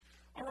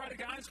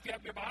guys, if you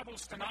have your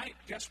Bibles tonight,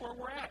 guess where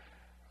we're at?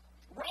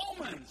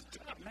 Romans.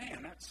 Oh, man,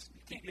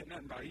 you can't get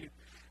nothing by you.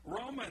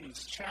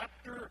 Romans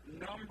chapter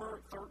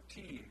number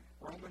 13.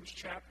 Romans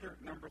chapter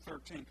number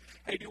 13.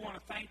 Hey, do you want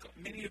to thank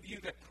many of you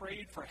that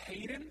prayed for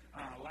Hayden?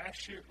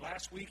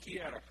 Last week he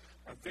had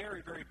a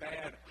very, very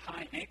bad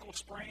high ankle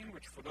sprain,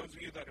 which for those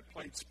of you that have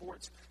played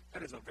sports,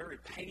 that is a very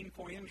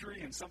painful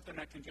injury and something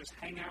that can just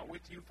hang out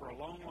with you for a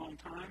long, long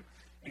time.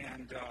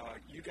 And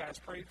you guys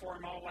prayed for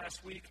him all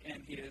last week,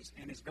 and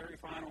in his very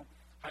final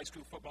high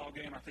school football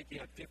game, I think he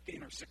had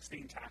 15 or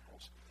 16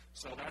 tackles.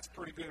 So that's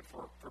pretty good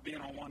for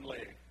being on one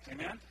leg.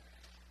 Amen?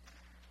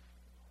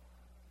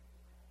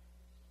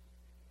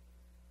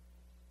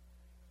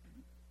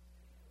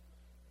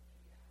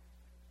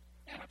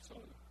 Yeah,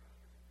 absolutely.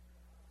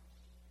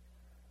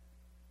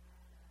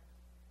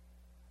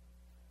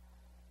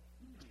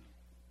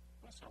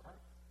 That's all right.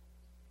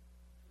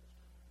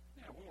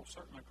 Yeah, we'll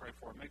certainly pray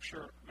for her. Make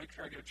sure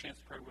I get a chance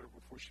to pray with her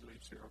before she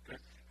leaves here, okay?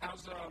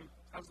 How's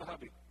the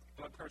hubby?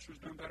 Blood pressure's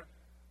doing better?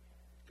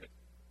 Good.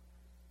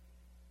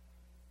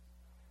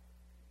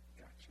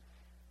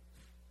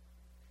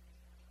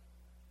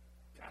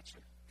 Gotcha.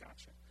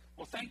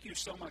 Well, thank you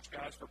so much,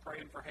 guys, for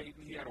praying for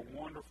Hayden. He had a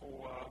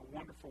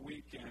wonderful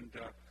week, and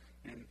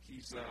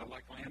he's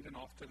like Landon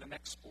off to the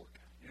next sport,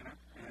 you know.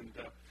 And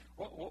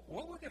what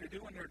we're going to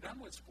do when they're done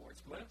with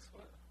sports, Bliss?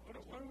 What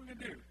are we going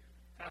to do?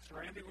 Pastor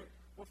Randy,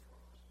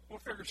 we'll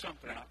figure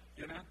something out,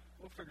 you know.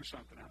 We'll figure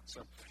something out.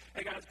 So,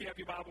 hey, guys, if you have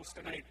your Bibles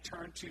tonight,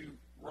 turn to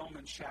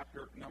Romans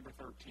chapter number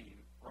 13.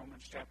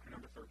 Romans chapter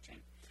number 13.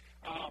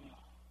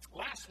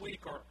 Last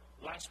week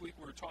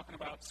we were talking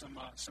about some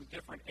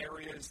different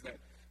areas that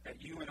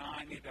you and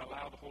I need to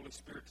allow the Holy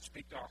Spirit to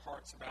speak to our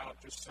hearts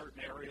about, just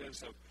certain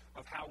areas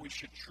of how we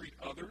should treat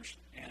others.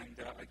 And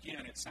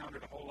again, it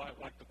sounded a whole lot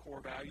like the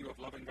core value of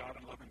loving God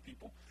and loving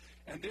people.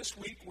 And this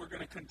week we're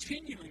going to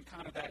continue in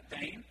kind of that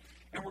vein,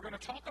 and we're going to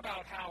talk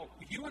about how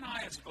you and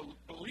I as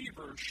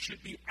believers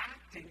should be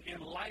acting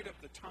in light of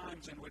the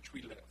times in which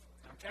we live.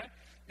 Okay?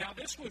 Now,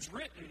 this was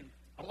written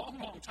a long,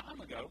 long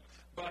time ago,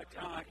 but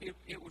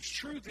it was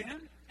true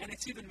then, and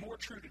it's even more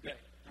true today.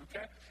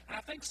 Okay? And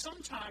I think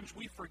sometimes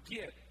we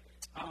forget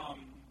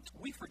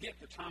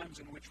the times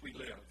in which we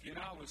live. You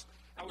know,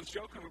 I was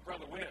joking with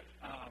Brother Witt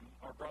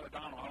or Brother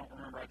Donald. I don't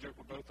remember. I joked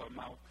with both of them.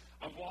 I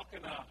was walking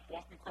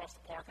across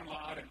the parking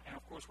lot, and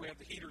of course we have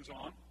the heaters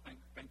on.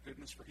 Thank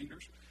goodness for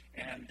heaters.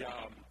 And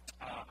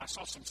I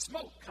saw some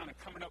smoke kind of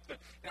coming up.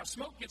 Now,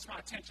 smoke gets my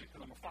attention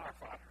because I'm a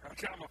firefighter.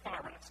 Okay, I'm a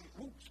fireman. I see,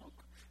 ooh, smoke.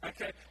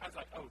 Okay, I was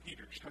like, oh,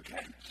 heaters.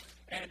 Okay,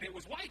 and it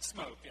was white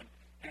smoke,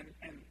 and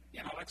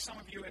you know, like some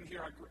of you in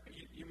here,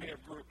 you may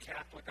have grew up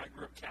Catholic. I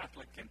grew up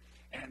Catholic,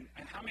 and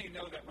how many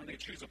know that when they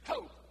choose a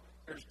pope,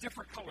 there's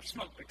different color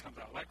smoke that comes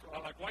out. Like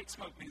white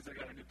smoke means they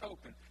got a new pope,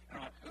 and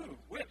I'm like, ooh,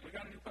 Whit, we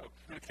got a new pope.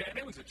 Okay, and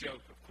it was a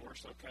joke, of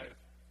course. Okay,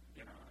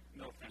 you know,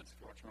 no offense if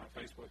you're watching my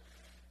Facebook,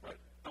 but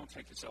don't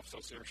take yourself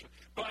so seriously.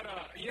 But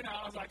you know,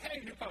 I was like,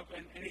 hey, new pope,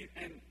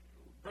 and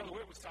Brother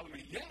Whit was telling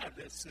me, yeah,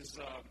 this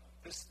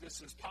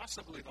is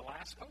possibly the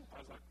last pope. I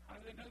was like, how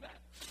do they know that?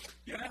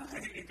 You know,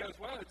 he goes,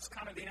 well, it's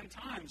kind of the end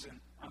times. And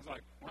I was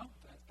like, well,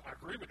 I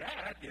agree with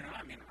that. You know,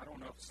 I mean, I don't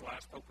know if it's the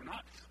last pope or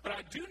not, but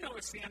I do know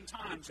it's the end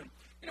times. And,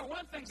 you know, one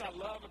of the things I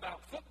love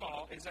about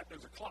football is that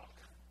there's a clock.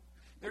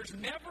 There's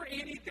never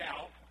any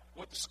doubt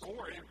what the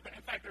score is.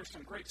 In fact, there's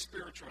some great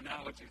spiritual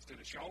analogies to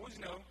this. You always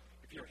know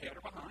if you're ahead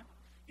or behind.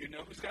 You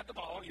know who's got the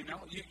ball. You know,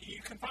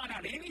 you can find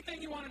out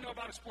anything you want to know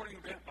about a sporting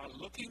event by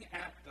looking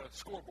at the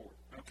scoreboard,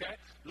 okay?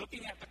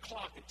 Looking at the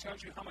clock, it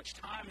tells you how much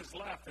time is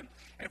left. And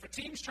if a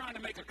team's trying to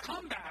make a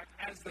comeback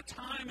as the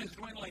time is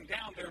dwindling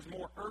down, there's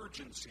more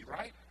urgency,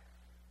 right?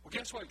 Well,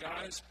 guess what,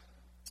 guys?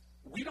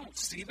 We don't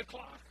see the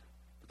clock,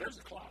 but there's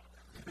a clock,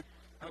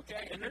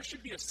 okay? And there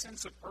should be a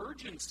sense of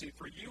urgency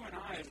for you and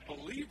I as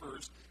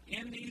believers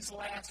in these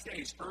last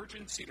days.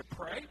 Urgency to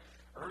pray.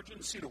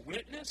 Urgency to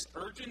witness,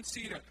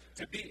 urgency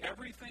to be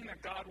everything that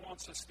God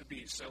wants us to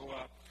be. So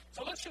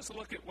let's just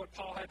look at what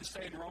Paul had to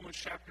say in Romans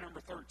chapter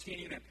number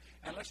 13,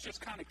 and let's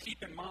just kind of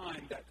keep in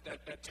mind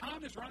that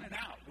time is running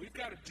out. We've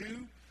got to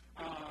do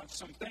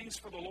some things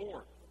for the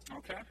Lord,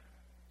 okay?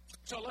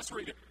 So let's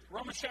read it.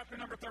 Romans chapter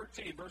number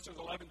 13, verses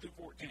 11 through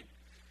 14.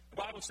 The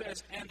Bible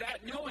says, and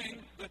that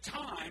knowing the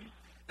time,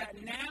 that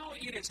now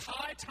it is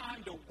high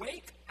time to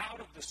wake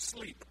out of the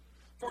sleep.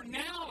 For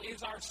now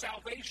is our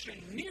salvation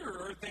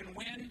nearer than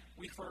when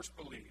we first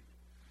believed.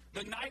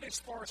 The night is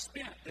far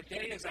spent, the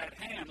day is at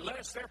hand. Let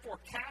us therefore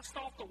cast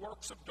off the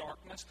works of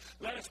darkness.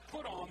 Let us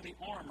put on the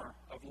armor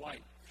of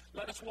light.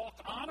 Let us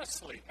walk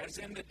honestly as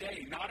in the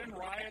day, not in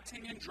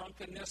rioting and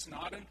drunkenness,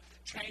 not in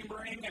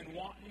chambering and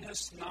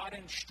wantonness, not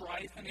in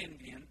strife and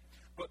envying.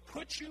 But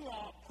put ye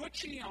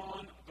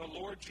on the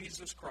Lord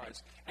Jesus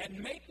Christ, and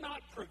make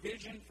not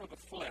provision for the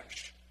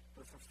flesh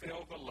to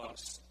fulfill the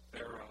lusts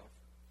thereof.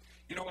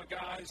 You know what,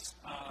 guys?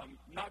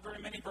 Not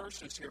very many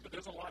verses here, but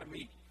there's a lot of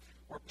meat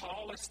where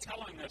Paul is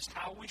telling us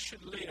how we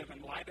should live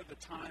in light of the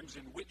times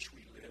in which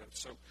we live.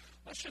 So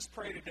let's just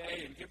pray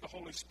today and give the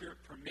Holy Spirit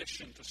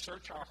permission to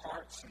search our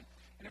hearts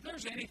And if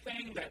there's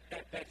anything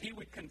that he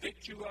would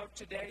convict you of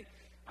today,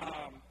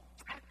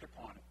 act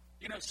upon it.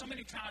 You know, so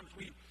many times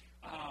we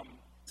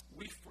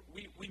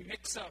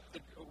mix up,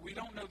 we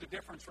don't know the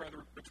difference, rather,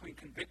 between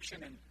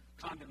conviction and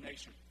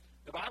condemnation.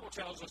 The Bible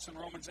tells us in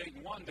Romans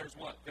 8:1, there's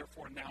what?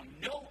 Therefore now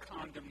no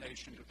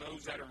condemnation to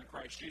those that are in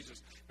Christ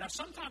Jesus. Now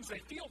sometimes they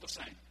feel the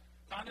same.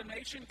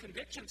 Condemnation,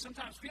 conviction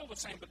sometimes feel the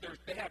same, but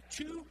they have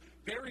two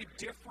very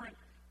different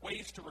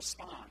ways to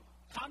respond.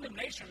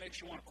 Condemnation makes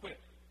you want to quit.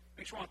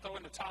 Makes you want to throw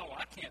in the towel.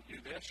 I can't do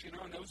this, you know,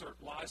 and those are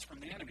lies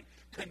from the enemy.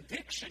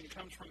 Conviction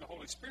comes from the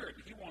Holy Spirit.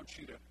 He wants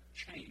you to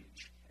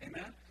change.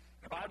 Amen?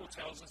 The Bible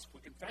tells us if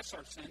we confess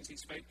our sins,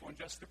 he's faithful and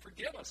just to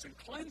forgive us and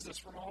cleanse us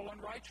from all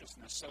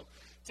unrighteousness. So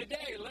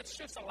today, let's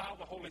just allow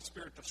the Holy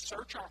Spirit to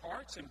search our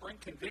hearts and bring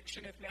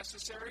conviction if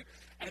necessary,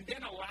 and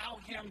then allow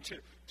him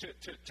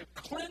to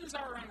cleanse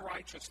our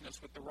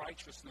unrighteousness with the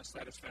righteousness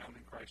that is found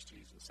in Christ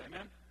Jesus.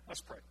 Amen?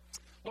 Let's pray.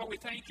 Lord, we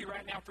thank you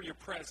right now for your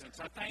presence.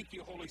 I thank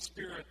you, Holy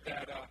Spirit,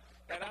 that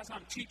as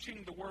I'm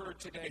teaching the word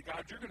today,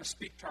 God, you're going to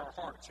speak to our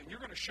hearts, and you're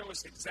going to show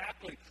us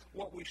exactly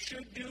what we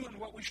should do and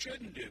what we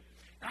shouldn't do.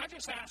 And I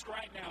just ask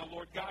right now,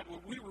 Lord God,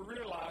 would we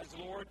realize,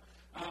 Lord,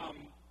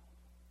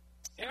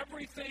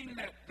 everything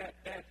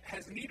that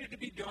has needed to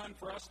be done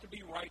for us to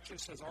be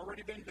righteous has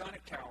already been done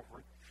at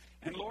Calvary.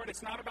 And Lord,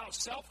 it's not about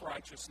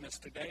self-righteousness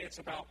today. It's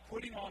about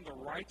putting on the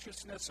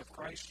righteousness of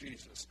Christ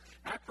Jesus.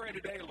 I pray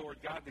today, Lord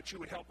God, that you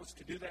would help us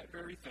to do that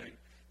very thing.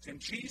 It's in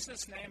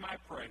Jesus' name I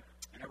pray.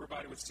 And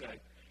everybody would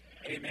say,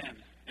 amen.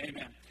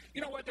 Amen.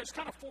 You know what? There's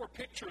kind of four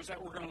pictures that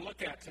we're going to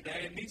look at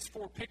today. And these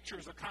four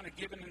pictures are kind of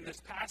given in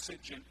this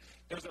passage. And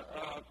there's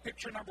a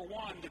picture number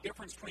one, the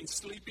difference between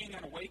sleeping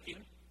and awaking.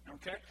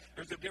 Okay?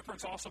 There's a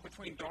difference also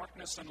between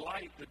darkness and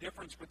light. The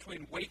difference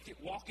between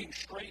walking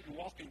straight and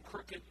walking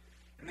crooked.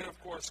 And then, of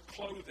course,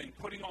 clothing,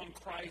 putting on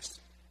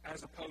Christ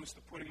as opposed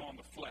to putting on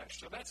the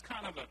flesh. So that's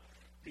kind of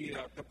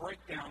the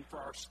breakdown for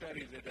our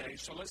study today.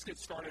 So let's get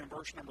started in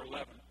verse number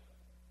 11.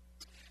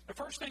 The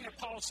first thing that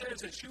Paul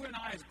says is you and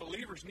I as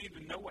believers need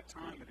to know what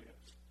time it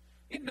is.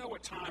 You know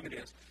what time it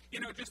is.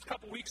 You know, just a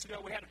couple weeks ago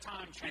we had a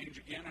time change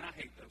again, and I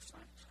hate those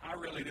things. I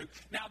really do.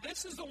 Now,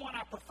 this is the one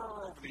I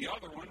prefer over the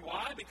other one.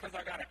 Why? Because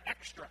I got an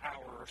extra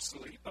hour of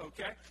sleep,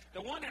 okay?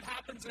 The one that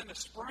happens in the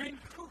spring,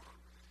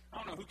 I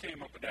don't know who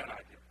came up with that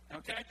idea.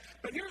 Okay?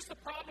 But here's the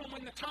problem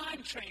when the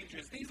time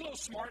changes. These little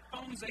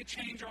smartphones, they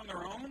change on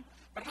their own.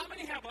 But how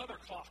many have other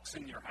clocks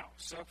in your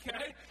house?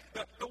 Okay?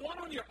 The one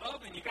on your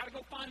oven, you got to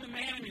go find the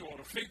manual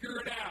to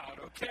figure it out.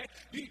 Okay?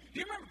 Do you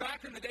remember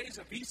back in the days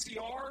of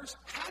VCRs?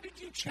 How did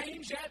you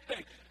change that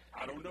thing?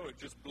 I don't know. It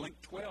just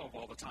blinked 12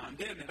 all the time,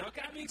 didn't it?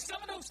 Okay? I mean,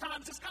 some of those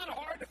times it's kind of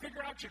hard to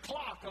figure out your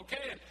clock.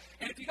 Okay?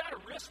 And if you got a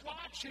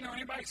wristwatch, you know,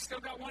 anybody still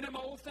got one of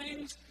them old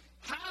things?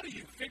 How do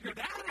you figure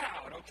that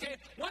out, okay?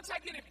 Once I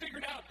get it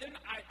figured out, then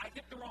I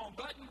hit the wrong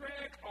button,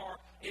 Greg, or,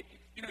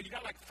 you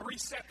got like 3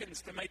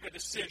 seconds to make a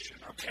decision,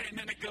 okay? And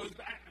then it goes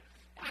back.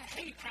 I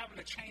hate having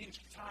to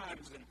change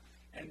times,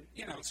 and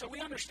so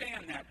we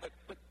understand that.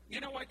 But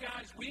you know what,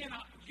 guys?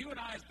 You and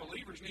I as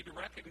believers need to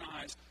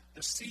recognize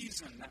the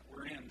season that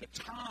we're in, the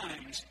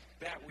times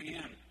that we're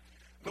in.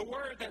 The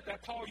word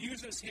that Paul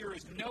uses here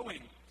is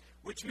knowing,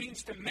 which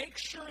means to make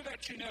sure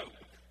that you know.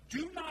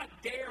 Do not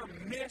dare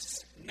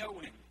miss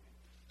knowing.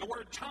 The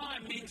word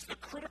time means the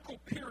critical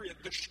period,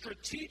 the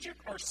strategic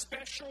or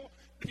special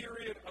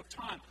period of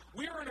time.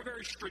 We are in a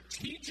very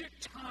strategic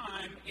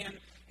time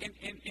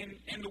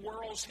in the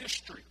world's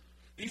history.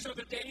 These are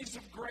the days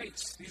of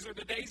grace. These are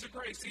the days of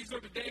grace. These are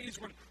the days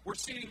when we're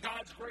seeing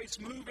God's grace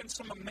move in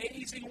some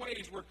amazing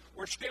ways.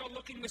 We're still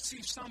looking to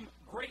see some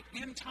great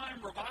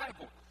end-time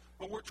revival.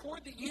 But we're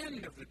toward the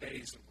end of the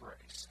days of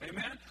grace.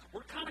 Amen?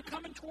 We're kind of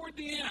coming toward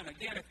the end.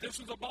 Again, if this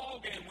was a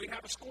ball game, we'd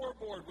have a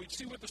scoreboard. We'd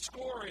see what the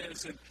score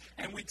is,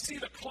 and we'd see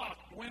the clock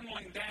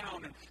dwindling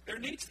down. And there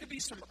needs to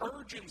be some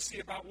urgency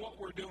about what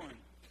we're doing.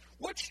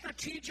 What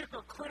strategic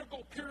or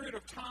critical period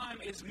of time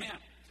is meant?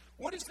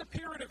 What is the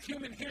period of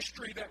human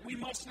history that we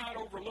must not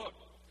overlook?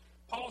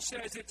 Paul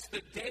says it's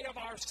the day of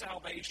our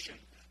salvation.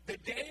 The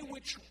day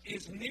which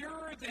is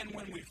nearer than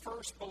when we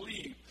first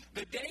believed.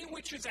 The day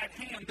which is at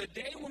hand. The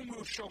day when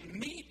we shall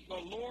meet the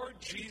Lord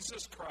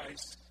Jesus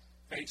Christ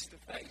face to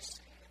face.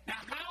 Now,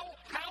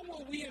 how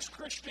will we as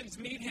Christians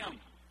meet him?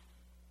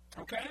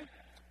 Okay?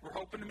 We're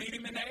hoping to meet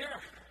him in the air.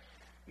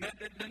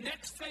 The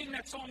next thing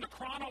that's on the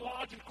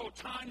chronological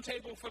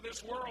timetable for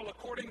this world,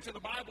 according to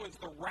the Bible, is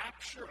the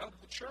rapture of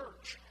the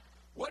church.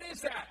 What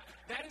is that?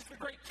 That is the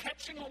great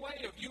catching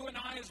away of you and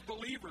I as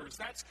believers.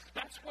 That's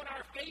what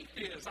our faith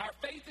is. Our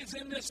faith is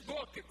in this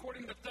book,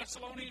 according to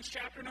Thessalonians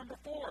chapter number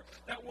 4,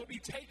 that will be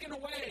taken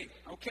away,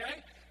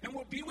 okay? And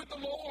we'll be with the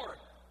Lord.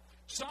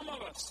 Some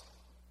of us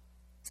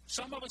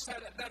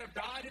that have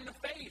died in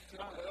the faith,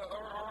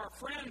 or our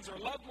friends or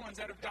loved ones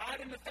that have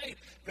died in the faith,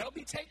 they'll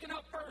be taken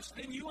up first.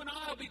 Then you and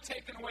I will be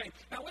taken away.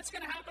 Now, what's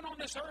going to happen on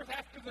this earth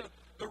after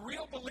the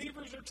real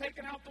believers are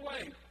taken out the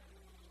way?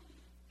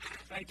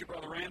 Thank you,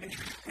 Brother Randy.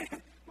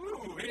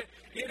 Ooh, it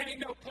ain't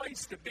no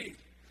place to be.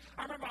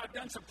 I remember I've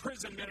done some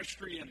prison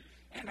ministry,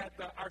 and at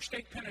our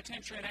state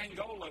penitentiary in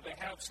Angola, they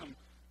have some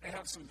they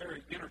have some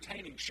very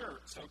entertaining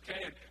shirts,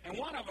 okay? And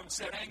one of them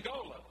said,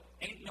 Angola,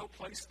 ain't no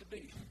place to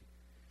be.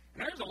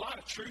 And there's a lot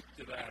of truth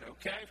to that,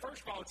 okay?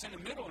 First of all, it's in the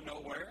middle of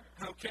nowhere,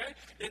 okay?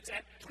 It's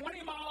at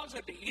 20 miles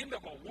at the end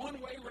of a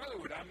one-way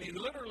road. I mean,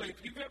 literally, if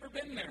you've ever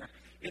been there,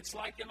 it's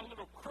like in a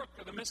little crook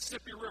of the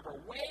Mississippi River,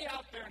 way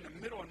out there in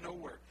the middle of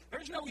nowhere.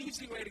 There's no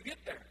easy way to get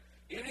there.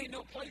 It ain't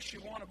no place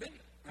you want to be,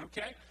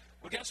 okay?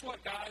 Well, guess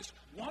what, guys?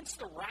 Once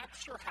the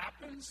rapture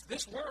happens,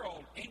 this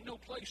world ain't no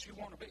place you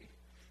want to be,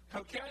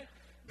 okay?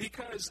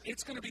 Because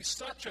it's going to be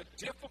such a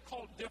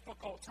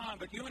difficult time.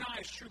 But you and I,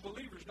 as true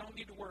believers, don't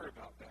need to worry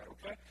about that,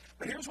 okay?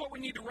 But here's what we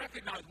need to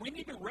recognize. We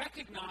need to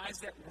recognize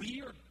that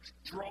we are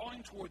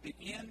drawing toward the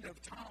end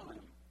of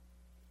time.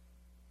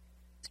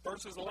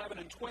 Verses 11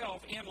 and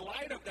 12, in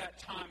light of that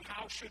time,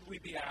 how should we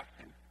be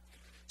acting?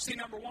 See,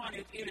 number one,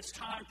 it is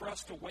time for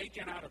us to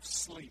waken out of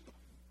sleep.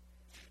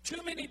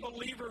 Too many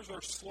believers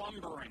are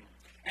slumbering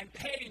and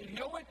paying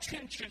no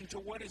attention to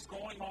what is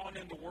going on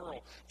in the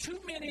world. Too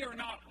many are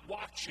not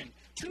watching.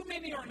 Too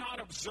many are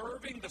not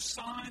observing the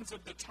signs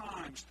of the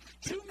times.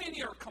 Too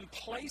many are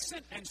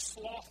complacent and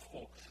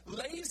slothful,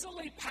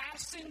 lazily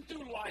passing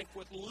through life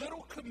with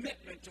little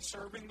commitment to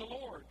serving the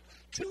Lord.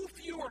 Too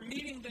few are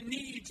meeting the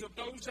needs of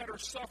those that are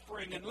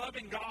suffering and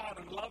loving God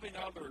and loving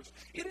others.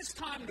 It is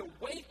time to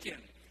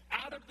waken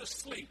out of the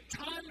sleep.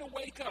 Time to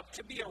wake up,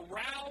 to be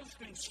aroused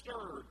and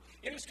stirred.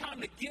 It is time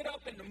to get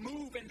up and to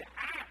move and to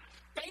act.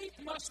 Faith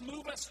must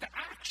move us to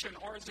action,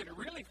 or is it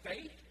really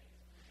faith?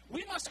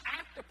 We must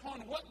act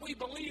upon what we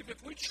believe.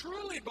 If we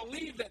truly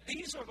believe that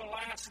these are the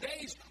last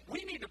days,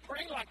 we need to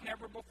pray like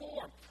never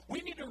before. We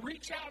need to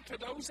reach out to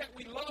those that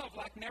we love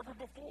like never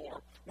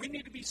before. We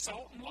need to be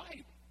salt and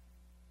light.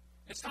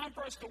 It's time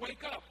for us to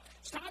wake up.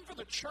 It's time for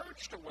the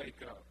church to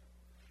wake up.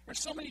 There's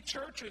so many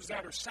churches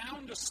that are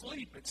sound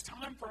asleep. It's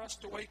time for us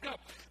to wake up.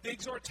 The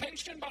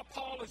exhortation by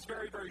Paul is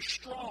very, very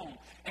strong.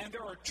 And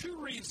there are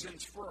two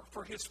reasons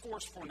for his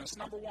forcefulness.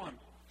 Number one,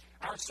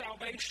 our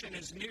salvation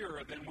is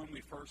nearer than when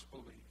we first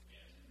believed.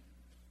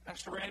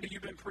 Pastor Randy,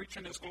 you've been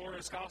preaching this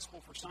glorious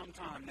gospel for some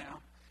time now.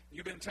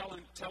 You've been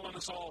telling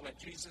us all that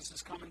Jesus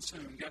is coming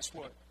soon. Guess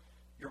what?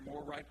 You're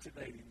more right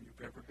today than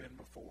you've ever been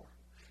before.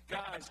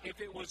 Guys,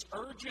 if it was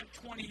urgent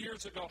 20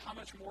 years ago, how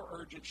much more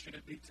urgent should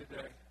it be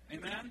today?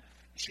 Amen?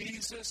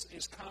 Jesus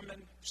is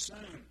coming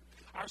soon.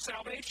 Our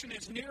salvation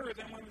is nearer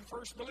than when we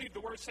first believed. The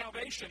word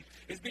salvation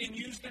is being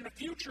used in a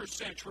future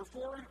sense,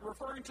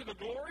 referring to the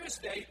glorious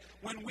day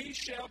when we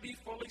shall be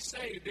fully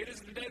saved. It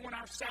is the day when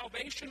our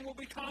salvation will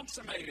be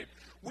consummated.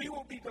 We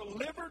will be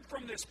delivered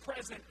from this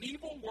present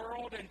evil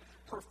world and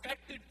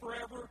perfected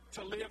forever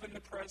to live in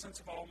the presence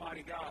of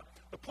Almighty God.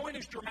 The point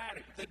is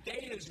dramatic. The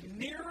day is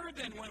nearer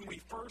than when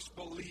we first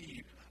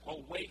believed,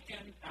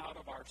 awakened out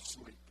of our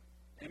sleep.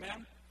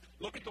 Amen?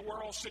 Look at the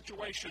world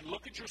situation.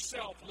 Look at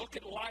yourself. Look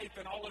at life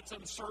and all its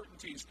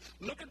uncertainties.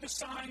 Look at the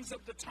signs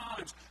of the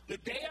times. The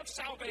day of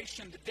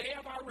salvation, the day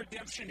of our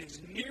redemption is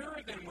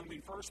nearer than when we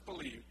first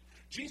believed.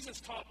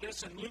 Jesus taught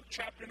this in Luke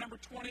chapter number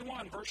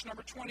 21, verse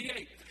number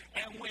 28.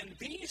 And when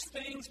these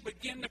things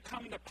begin to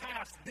come to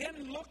pass,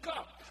 then look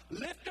up.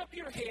 Lift up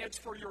your heads,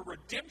 for your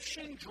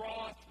redemption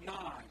draweth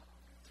nigh.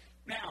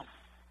 Now,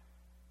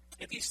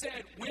 if he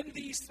said, when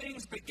these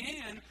things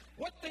began,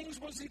 what things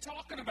was he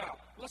talking about?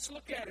 Let's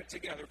look at it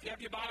together. If you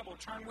have your Bible,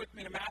 turn with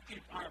me to Matthew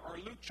or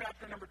Luke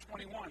chapter number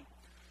 21.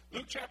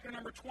 Luke chapter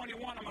number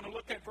 21, I'm going to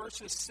look at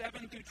verses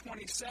 7 through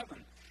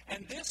 27.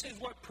 And this is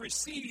what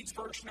precedes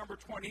verse number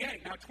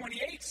 28. Now,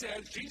 28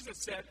 says, Jesus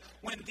said,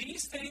 when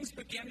these things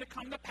begin to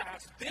come to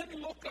pass, then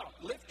look up,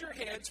 lift your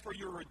heads, for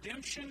your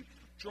redemption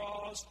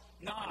draws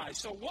nigh.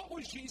 So what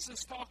was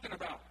Jesus talking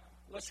about?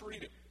 Let's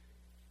read it.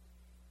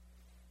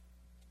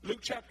 Luke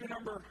chapter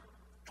number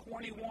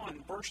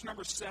 21, verse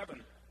number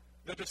 7.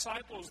 The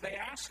disciples, they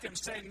ask him,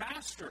 saying,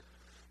 Master,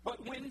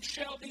 but when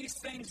shall these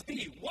things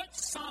be? What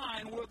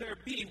sign will there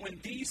be when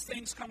these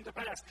things come to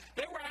pass?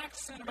 They were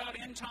asking about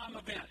end-time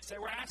events. They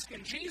were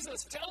asking,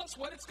 Jesus, tell us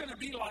what it's going to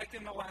be like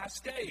in the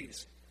last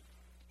days.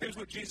 Here's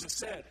what Jesus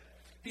said.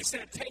 He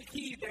said, take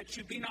heed that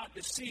you be not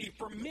deceived,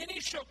 for many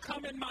shall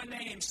come in my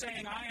name,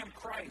 saying, I am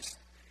Christ,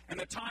 and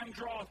the time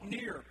draweth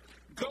near.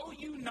 Go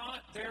you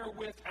not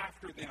therewith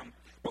after them.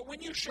 But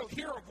when you shall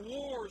hear of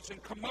wars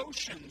and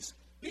commotions,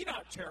 be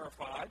not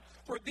terrified,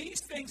 for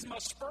these things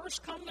must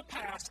first come to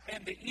pass,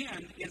 and the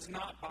end is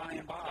not by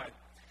and by.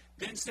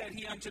 Then said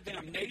he unto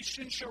them,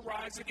 nation shall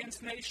rise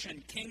against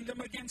nation,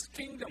 kingdom against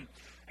kingdom,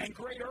 and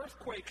great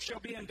earthquakes shall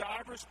be in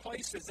divers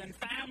places, and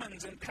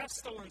famines and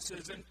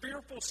pestilences, and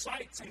fearful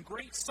sights and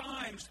great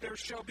signs there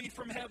shall be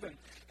from heaven.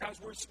 Guys,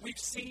 we've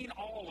seen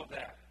all of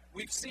that.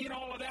 We've seen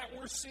all of that.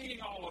 We're seeing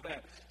all of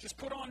that. Just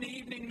put on the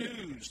evening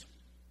news.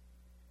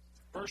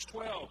 Verse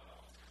 12,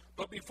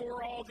 but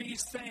before all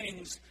these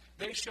things,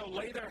 they shall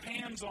lay their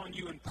hands on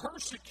you and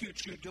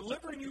persecute you,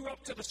 delivering you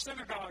up to the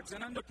synagogues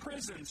and unto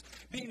prisons,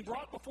 being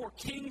brought before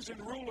kings and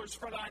rulers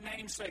for thy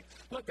name's sake.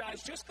 Look,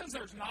 guys, just because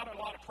there's not a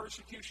lot of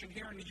persecution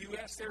here in the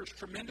U.S., there's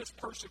tremendous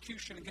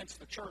persecution against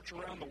the church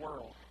around the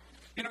world.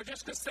 You know,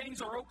 just because things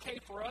are okay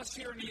for us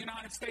here in the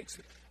United States,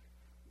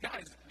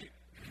 guys,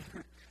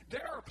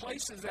 There are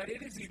places that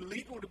it is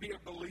illegal to be a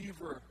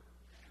believer.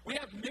 We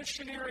have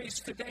missionaries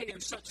today in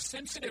such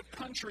sensitive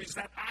countries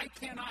that I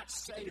cannot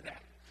say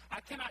that. I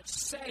cannot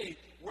say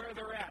where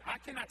they're at. I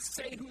cannot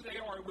say who they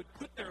are. It would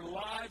put their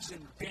lives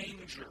in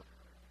danger.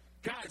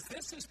 Guys,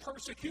 this is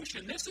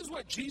persecution. This is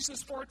what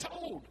Jesus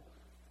foretold.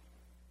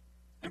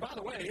 And by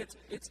the way,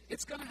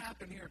 it's going to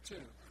happen here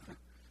too.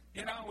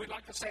 You know, we'd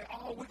like to say,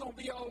 oh, we're going to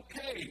be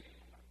okay.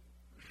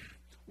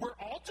 We're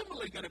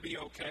ultimately going to be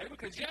okay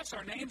because, yes,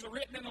 our names are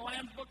written in the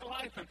Lamb's Book of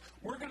Life, and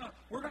we're going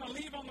to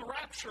leave on the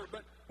rapture.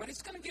 But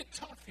it's going to get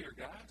tough here,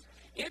 guys.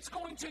 It's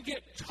going to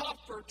get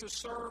tougher to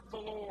serve the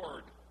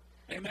Lord.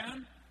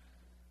 Amen?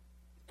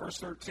 Verse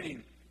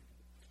 13.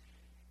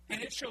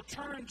 And it shall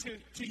turn to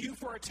you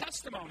for a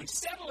testimony.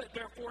 Settle it,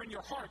 therefore, in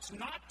your hearts,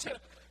 not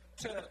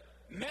to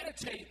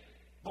meditate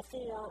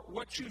before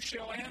what you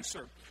shall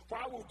answer. For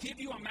I will give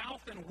you a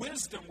mouth and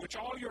wisdom, which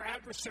all your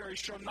adversaries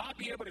shall not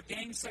be able to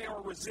gainsay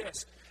or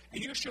resist.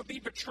 And you shall be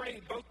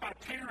betrayed both by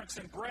parents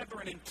and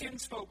brethren and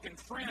kinsfolk and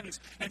friends.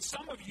 And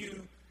some of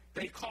you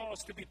they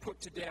cause to be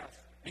put to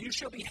death. And you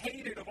shall be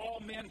hated of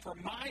all men for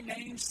my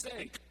name's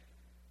sake.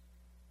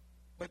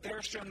 But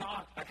there shall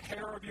not a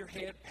hair of your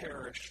head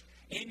perish.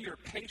 In your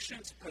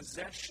patience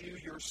possess you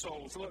your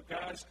souls. Look,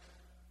 guys,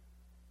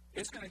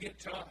 it's going to get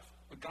tough,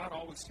 but God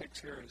always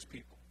takes care of his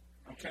people.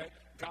 Okay?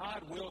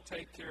 God will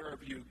take care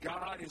of you.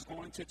 God is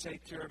going to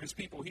take care of his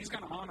people. He's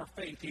going to honor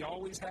faith. He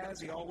always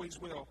has. He always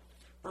will.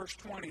 Verse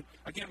 20.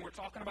 Again, we're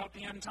talking about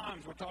the end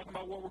times. We're talking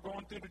about what we're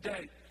going through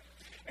today.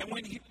 And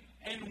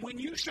when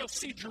you shall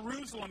see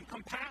Jerusalem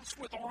compassed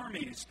with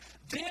armies,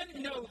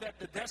 then know that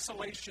the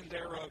desolation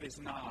thereof is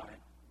nigh.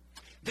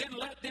 Then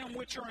let them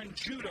which are in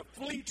Judah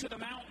flee to the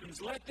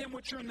mountains. Let them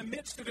which are in the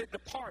midst of it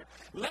depart.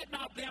 Let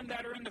not them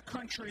that are in the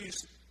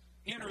countries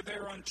enter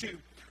thereunto.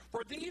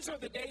 For these are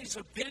the days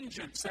of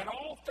vengeance, that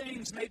all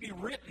things may be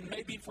written,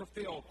 may be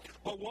fulfilled.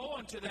 But woe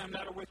unto them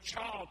that are with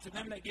child, to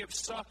them that give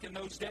suck in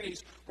those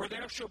days, for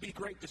there shall be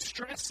great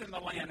distress in the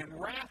land, and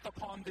wrath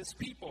upon this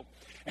people.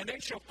 And they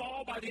shall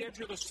fall by the edge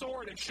of the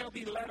sword, and shall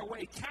be led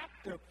away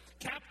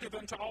captive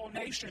unto all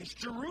nations.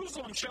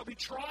 Jerusalem shall be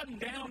trodden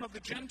down of the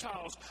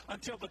Gentiles,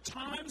 until the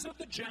times of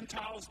the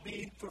Gentiles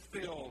be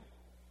fulfilled.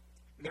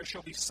 There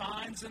shall be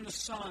signs in the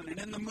sun, and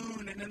in the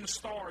moon, and in the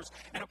stars,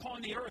 and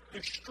upon the earth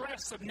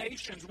distress of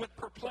nations with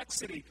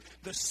perplexity,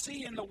 the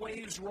sea and the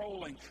waves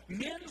rolling,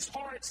 men's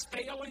hearts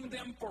failing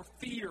them for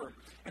fear,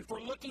 and for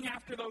looking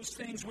after those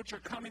things which are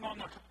coming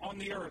on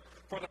the earth.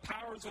 For the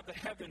powers of the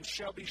heavens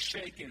shall be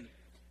shaken,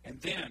 and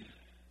then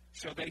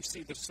shall they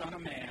see the Son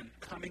of Man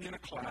coming in a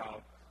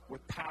cloud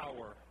with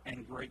power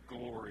and great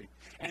glory.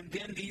 And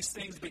then these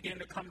things begin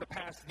to come to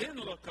pass. Then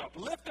look up,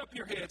 lift up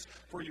your heads,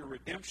 for your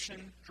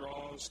redemption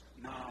draws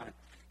nigh.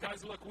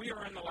 Guys, look, we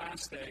are in the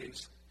last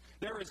days.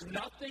 There is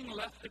nothing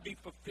left to be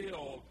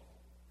fulfilled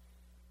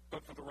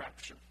but for the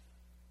rapture.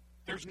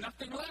 There's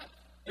nothing left.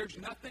 There's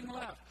nothing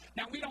left.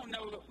 Now, we don't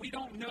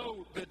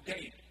know the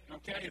date,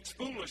 okay? It's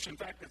foolish. In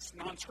fact, it's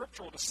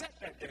non-scriptural to set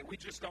that date. We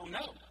just don't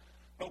know.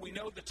 But we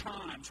know the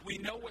times. We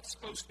know what's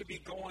supposed to be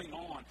going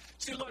on.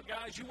 See, look,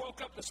 guys, you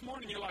woke up this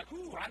morning, you're like,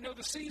 ooh, I know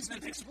the season.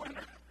 It's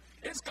winter.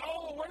 It's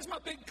cold. Where's my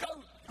big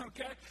coat?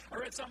 Okay? I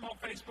read something on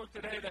Facebook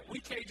today that we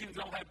Cajuns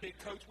don't have big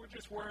coats. We're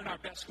just wearing our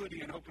best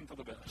hoodie and hoping for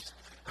the best.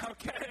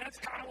 Okay? That's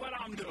kind of what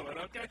I'm doing,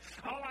 okay?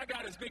 All I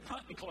got is big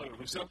hunting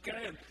clothes,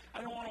 okay? And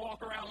I don't want to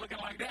walk around looking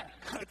like that,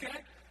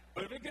 okay?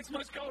 But if it gets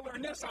much colder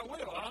than this, I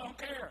will. I don't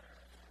care.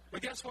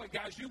 But guess what,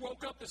 guys? You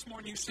woke up this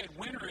morning, you said,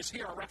 winter is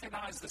here. I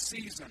recognize the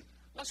season.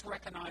 Let's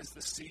recognize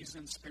the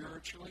season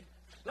spiritually.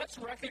 Let's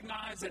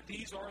recognize that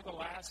these are the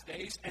last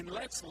days, and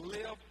let's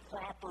live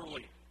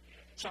properly.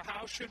 So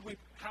how should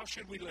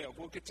we live?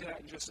 We'll get to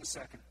that in just a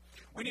second.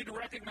 We need to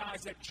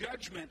recognize that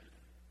judgment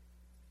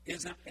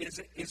is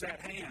at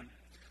hand.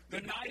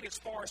 The night is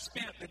far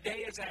spent. The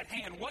day is at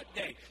hand. What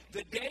day?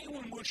 The day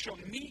when we shall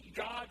meet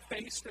God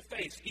face to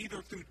face,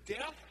 either through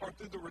death or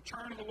through the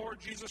return of the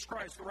Lord Jesus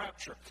Christ, the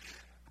rapture.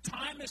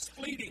 Time is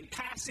fleeting,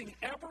 passing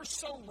ever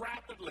so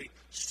rapidly,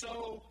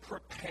 so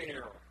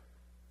prepare.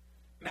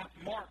 Now,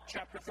 Mark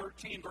chapter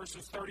 13,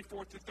 verses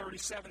 34 through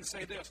 37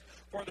 say this: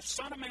 For the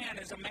Son of Man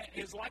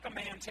is like a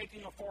man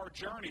taking a far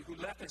journey, who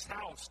left his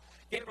house,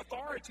 gave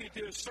authority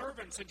to his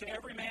servants and to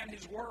every man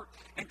his work,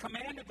 and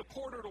commanded the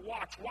porter to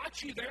watch.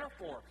 Watch ye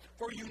therefore,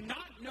 for you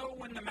not know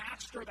when the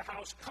master of the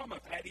house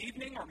cometh, at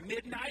evening or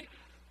midnight,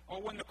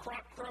 or when the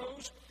cock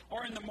crows,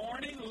 or in the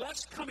morning,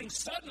 lest coming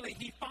suddenly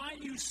he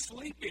find you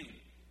sleeping.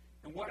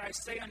 And what I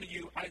say unto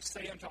you, I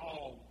say unto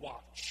all,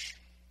 watch.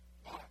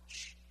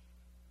 Watch.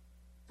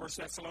 1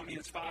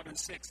 Thessalonians 5 and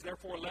 6,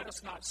 Therefore let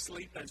us not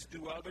sleep as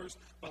do others,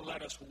 but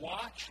let us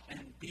watch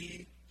and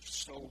be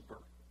sober.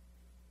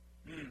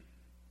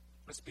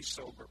 Let's be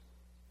sober.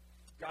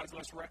 Guys,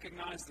 let's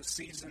recognize the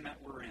season that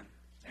we're in.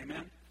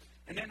 Amen?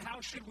 And then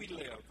how should we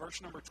live?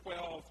 Verse number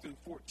 12 through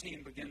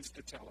 14 begins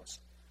to tell us.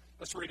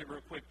 Let's read it real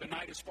quick. The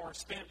night is far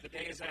spent, the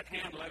day is at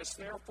hand. Let us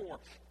therefore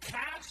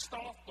cast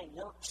off the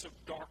works of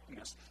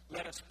darkness.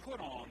 Let us put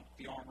on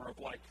the armor of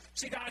light.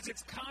 See, guys,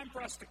 it's time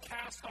for us to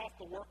cast off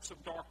the works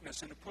of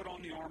darkness and to put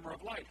on the armor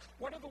of light.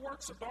 What are the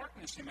works of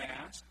darkness, you may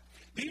ask?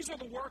 These are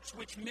the works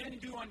which men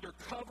do under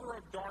cover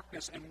of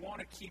darkness and want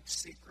to keep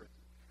secret.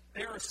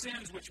 There are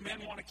sins which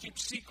men want to keep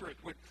secret,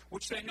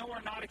 which they know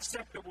are not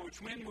acceptable,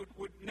 which men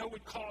would know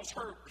would cause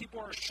hurt, people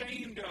are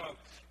ashamed of,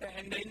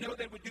 and they know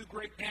they would do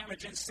great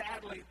damage, and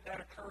sadly, that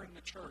occurs in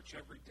the church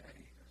every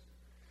day.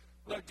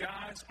 Look,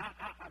 guys,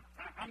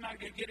 I'm not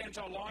going to get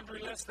into a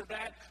laundry list of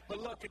that, but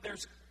look, if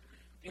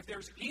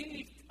there's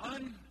any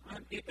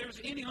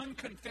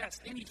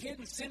unconfessed, any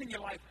hidden sin in your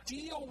life,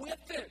 deal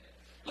with it.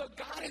 Look,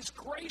 God is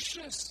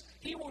gracious.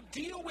 He will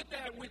deal with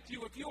that with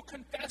you if you'll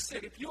confess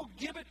it, if you'll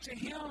give it to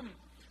Him.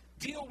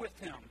 Deal with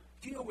him.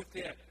 Deal with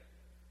it.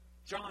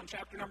 John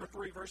chapter number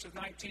 3, verses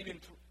 19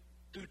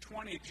 through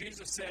 20,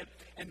 Jesus said,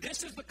 and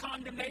this is the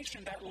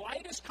condemnation, that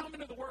light is come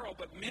into the world,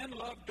 but men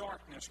love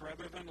darkness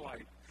rather than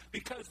light,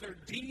 because their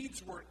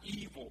deeds were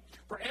evil.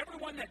 For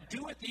everyone that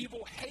doeth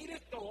evil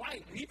hateth the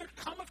light, neither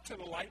cometh to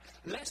the light,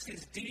 lest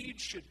his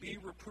deeds should be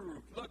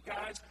reproved. Look,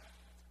 guys,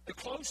 the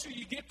closer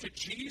you get to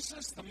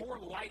Jesus, the more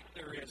light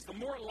there is, the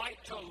more light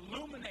to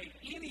illuminate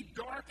any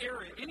dark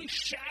area, any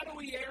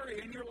shadowy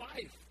area in your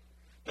life.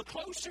 The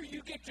closer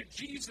you get to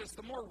Jesus,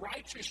 the more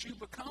righteous you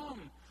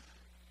become.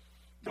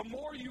 The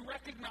more you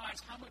recognize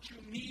how much you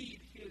need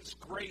His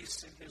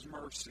grace and His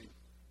mercy.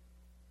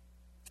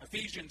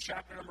 Ephesians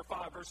chapter number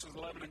 5, verses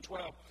 11 and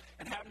 12.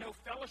 And have no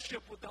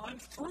fellowship with the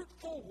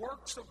unfruitful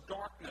works of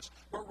darkness,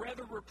 but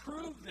rather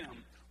reprove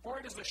them. For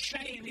it is a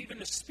shame even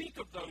to speak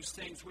of those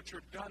things which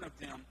are done of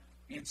them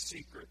in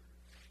secret.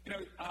 You know,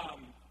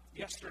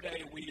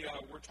 yesterday we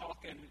were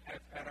talking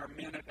at our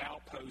Men at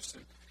Outpost,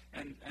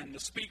 and the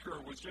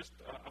speaker was just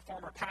a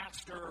former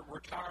pastor,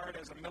 retired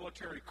as a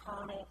military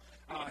colonel.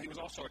 He was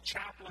also a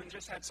chaplain,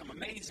 just had some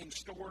amazing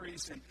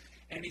stories.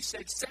 And he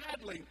said,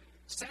 sadly,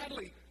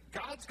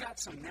 God's got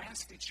some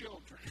nasty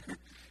children.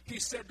 He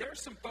said,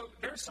 there's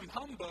some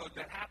humbug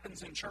that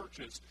happens in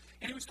churches.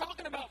 And he was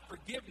talking about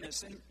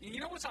forgiveness. And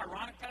you know what's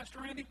ironic, Pastor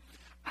Randy?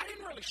 I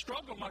didn't really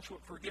struggle much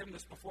with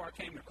forgiveness before I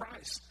came to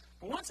Christ.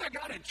 But once I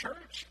got in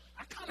church,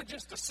 I kind of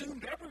just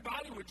assumed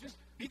everybody would just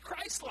be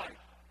Christ-like.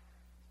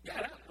 Yeah,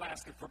 that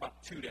lasted for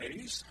about 2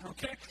 days,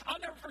 okay? I'll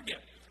never forget.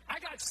 I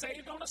got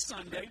saved on a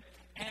Sunday,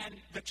 and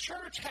the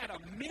church had a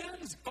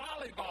men's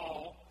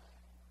volleyball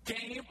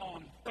game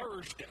on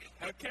Thursday,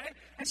 okay?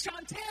 And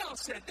Chantel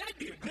said, that'd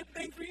be a good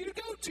thing for you to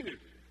go to,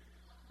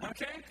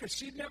 okay? Because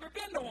she'd never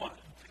been to one.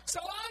 So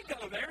I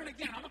go there, and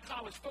again, I'm a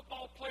college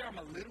football player. I'm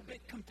a little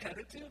bit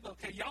competitive,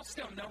 okay? Y'all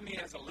still know me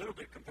as a little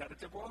bit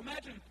competitive. Well,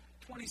 imagine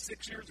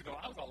 26 years ago,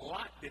 I was a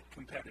lot bit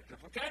competitive,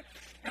 okay?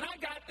 And I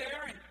got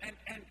there,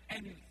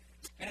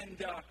 and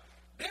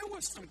there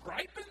was some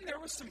griping, there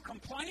was some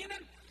complaining,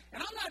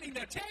 and I'm not even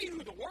going to tell you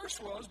who the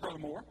worst was, Brother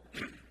Moore.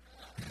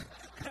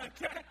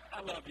 Okay?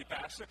 I love you,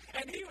 Pastor.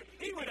 And he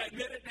would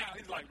admit it now.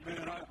 He's like,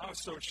 man, I was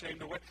so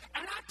ashamed of the way.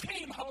 And I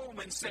came home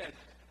and said,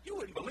 you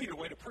wouldn't believe the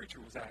way the preacher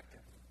was acting.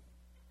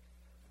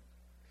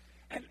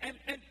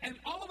 And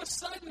all of a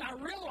sudden I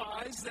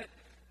realized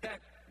that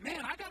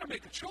man, I got to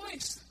make a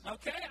choice,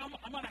 okay?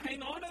 I'm going to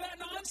hang on to that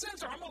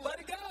nonsense or I'm going to let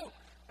it go.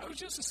 It was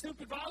just a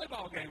stupid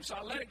volleyball game, so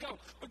I let it go.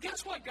 But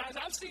guess what, guys?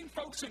 I've seen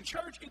folks in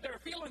church get their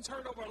feelings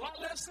hurt over a lot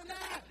less than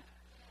that.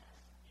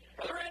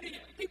 Brother Randy,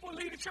 people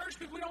leave the church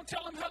because we don't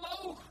tell them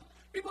hello.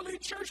 People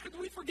leave church because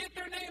we forget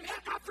their name.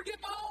 Heck, I forget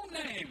my own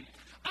name.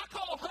 I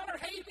call Hunter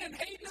Hayden and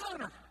Hayden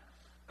Hunter.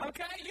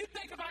 Okay? You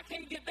think if I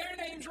can't get their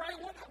names right,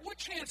 what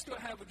chance do I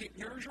have of getting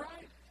yours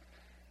right?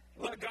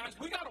 Look, guys,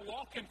 we got to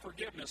walk in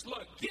forgiveness.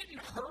 Look, getting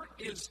hurt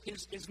is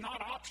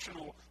not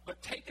optional,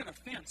 but taking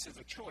offense is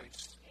a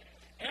choice.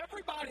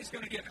 Everybody's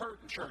going to get hurt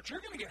in church. You're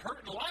going to get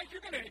hurt in life.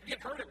 You're going to get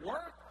hurt at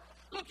work.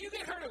 Look, you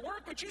get hurt at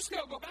work, but you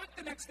still go back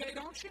the next day,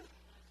 don't you?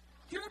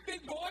 You're a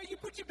big boy. You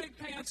put your big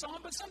pants on.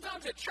 But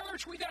sometimes at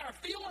church, we got our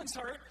feelings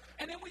hurt,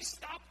 and then we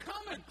stop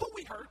coming. Who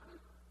we hurting?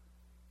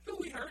 Who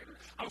we hurting?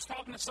 I was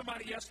talking to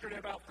somebody yesterday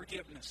about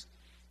forgiveness.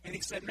 And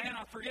he said, man,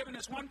 I've forgiven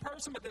this one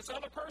person, but this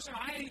other person,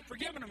 I ain't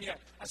forgiven them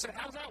yet. I said,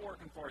 how's that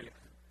working for you?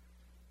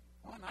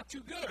 Well, not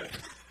too good.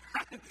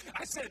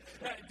 I said,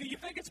 do you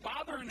think it's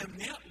bothering them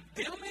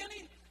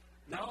any?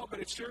 No, but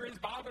it sure is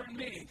bothering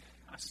me.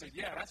 I said,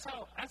 yeah, that's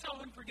how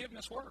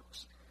unforgiveness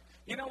works.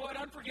 You know what?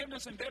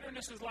 Unforgiveness and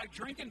bitterness is like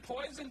drinking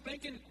poison,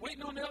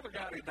 waiting on the other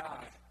guy to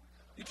die.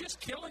 You're just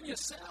killing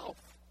yourself.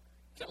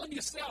 Killing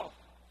yourself.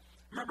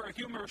 I remember a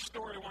humorous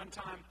story one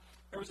time.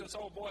 There was this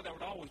old boy that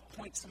would always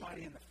point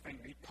somebody in the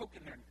finger. He'd poke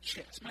in their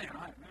chest. Man,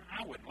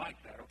 I wouldn't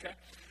like that, okay?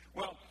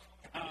 Well,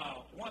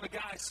 one of the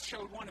guys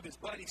showed one of his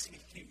buddies,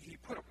 he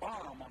put a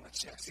bomb on the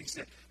chest. He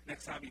said,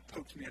 next time he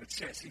pokes me in the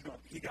chest,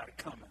 he got it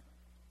coming.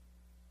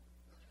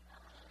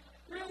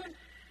 Really?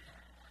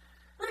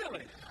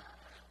 Really?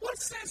 What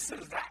sense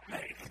does that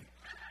make?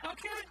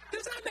 Okay?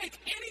 Does that make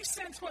any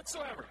sense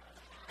whatsoever?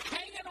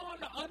 Hanging on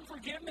to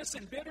unforgiveness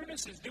and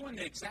bitterness is doing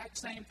the exact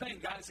same thing,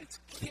 guys. It's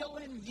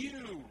killing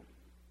you.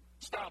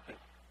 Stop it.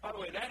 By the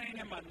way, that ain't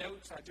in my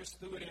notes. I just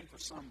threw it in for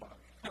somebody.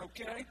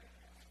 Okay?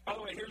 By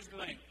the way, here's the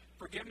thing.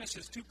 Forgiveness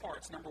is two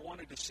parts. Number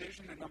one, a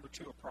decision, and number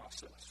two, a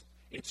process.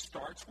 It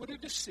starts with a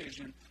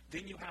decision,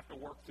 then you have to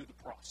work through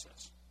the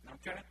process.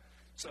 Okay?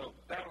 So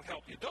that'll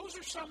help you. Those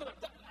are some of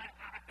the,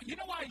 you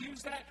know why I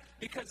use that?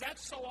 Because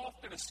that's so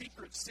often a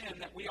secret sin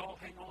that we all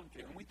hang on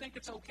to, and we think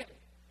it's okay.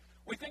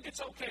 We think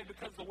it's okay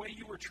because the way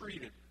you were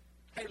treated.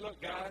 Hey,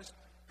 look, guys,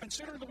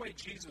 consider the way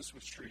Jesus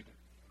was treated.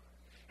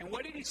 And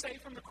what did he say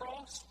from the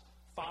cross?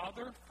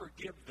 Father,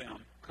 forgive them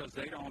because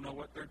they don't know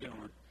what they're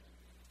doing.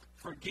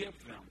 Forgive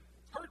them.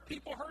 Hurt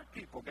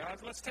people, guys.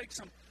 Let's take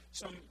some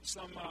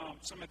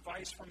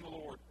advice from the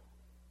Lord.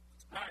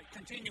 All right,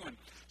 continuing.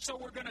 So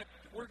we're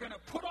gonna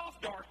put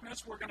off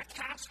darkness. We're gonna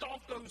cast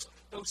off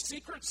those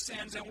secret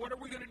sins, and what are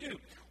we gonna do?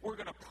 We're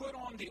gonna put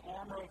on the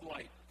armor of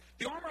light.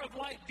 The armor of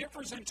light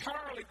differs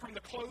entirely from the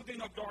clothing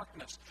of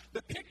darkness.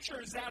 The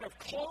picture is that of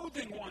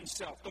clothing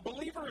oneself. The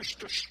believer is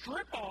to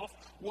strip off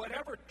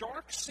whatever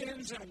dark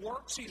sins and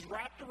works he's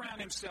wrapped around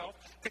himself,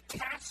 to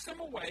cast them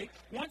away.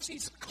 Once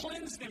he's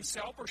cleansed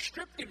himself or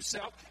stripped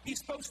himself, he's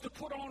supposed to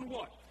put on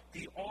what?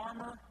 The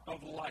armor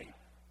of light.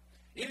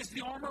 It is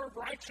the armor of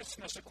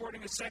righteousness,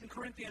 according to 2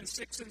 Corinthians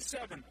 6 and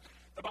 7.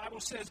 The Bible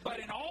says, but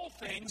in all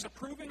things,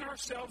 approving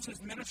ourselves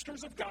as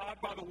ministers of God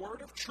by the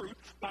word of truth,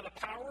 by the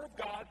power of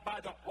God, by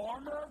the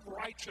armor of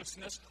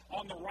righteousness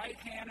on the right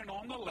hand and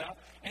on the left,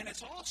 and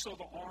it's also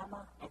the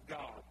armor of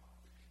God.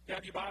 If you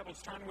have your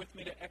Bibles, turn with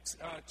me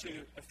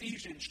to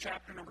Ephesians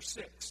chapter number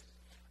 6.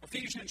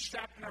 Ephesians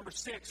chapter number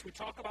 6, we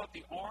talk about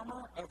the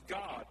armor of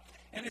God,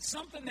 and it's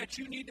something that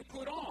you need to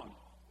put on.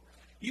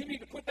 You need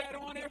to put that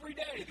on every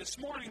day. This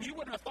morning, you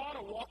wouldn't have thought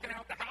of walking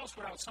out the house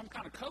without some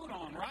kind of coat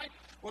on, right?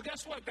 Well,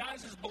 guess what,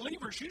 guys? As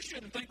believers, you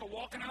shouldn't think of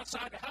walking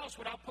outside the house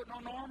without putting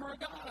on the armor of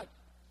God.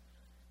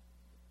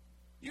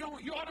 You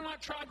ought to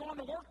not try going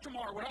to work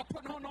tomorrow without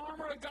putting on the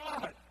armor of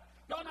God.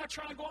 You ought not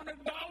try going to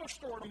the dollar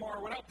store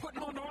tomorrow without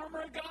putting on the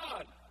armor of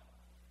God.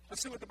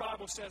 Let's see what the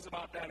Bible says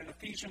about that in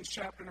Ephesians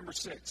chapter number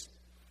 6.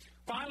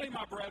 Finally,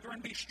 my brethren,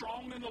 be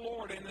strong in the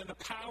Lord and in the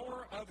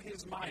power of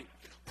his might.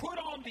 Put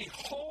on the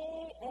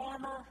whole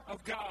armor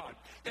of God,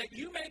 that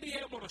you may be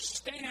able to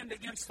stand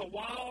against the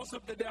wiles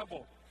of the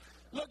devil.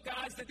 Look,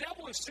 guys, the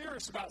devil is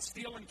serious about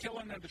stealing,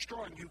 killing, and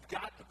destroying. You've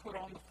got to put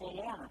on the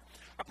full armor.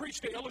 I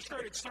preached an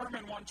illustrated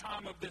sermon one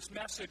time of this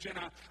message, and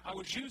I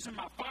was using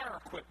my fire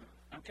equipment,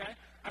 okay?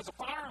 As a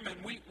fireman,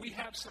 we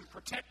have some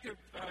protective,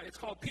 it's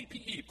called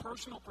PPE,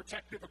 personal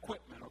protective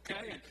equipment,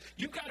 okay? And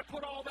you've got to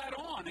put all that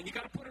on, and you've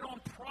got to put it on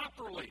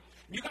properly.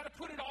 You've got to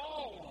put it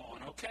all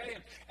on, okay?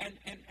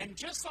 And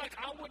just like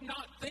I would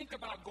not think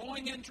about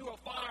going into a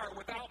fire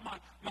without my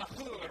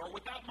hood or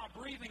without my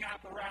breathing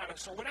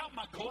apparatus or without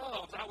my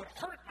gloves, I would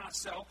hurt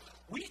myself.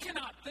 We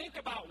cannot think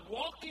about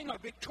walking a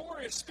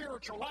victorious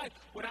spiritual life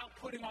without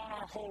putting on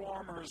our whole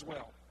armor as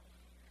well.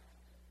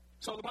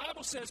 So the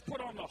Bible says, put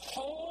on the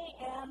whole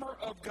armor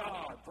of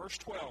God. Verse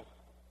 12.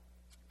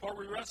 For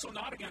we wrestle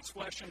not against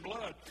flesh and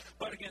blood,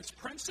 but against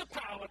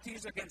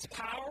principalities, against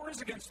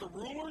powers, against the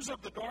rulers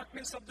of the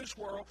darkness of this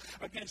world,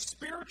 against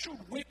spiritual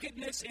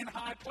wickedness in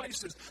high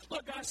places.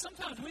 Look, guys,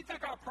 sometimes we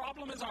think our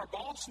problem is our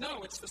boss.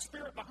 No, it's the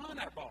spirit behind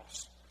that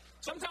boss.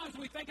 Sometimes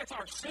we think it's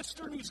our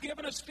sister who's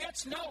giving us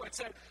fits. No, it's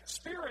that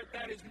spirit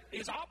that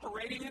is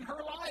operating in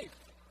her life.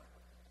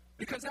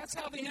 Because that's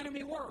how the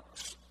enemy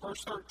works.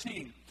 Verse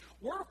 13.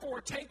 Wherefore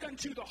take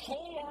unto the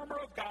whole armor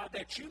of God,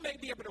 that you may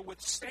be able to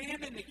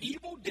withstand in the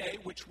evil day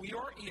which we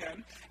are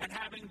in, and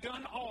having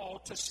done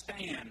all, to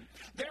stand.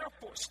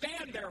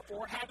 Stand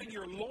therefore, having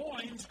your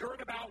loins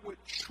girt about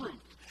with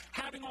truth,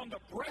 having on the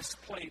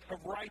breastplate of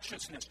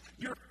righteousness,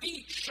 your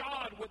feet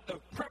shod with the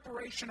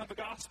preparation of the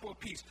gospel of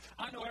peace.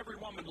 I know every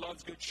woman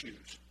loves good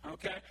shoes,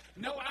 okay?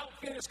 No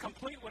outfit is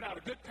complete without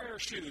a good pair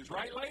of shoes,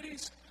 right,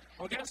 ladies?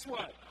 Well, guess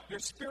what? Your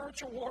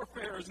spiritual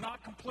warfare is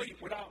not complete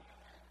without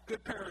a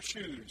good pair of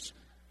shoes.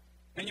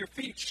 And your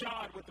feet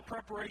shod with the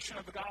preparation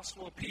of the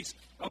gospel of peace.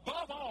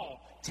 Above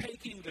all,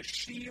 taking the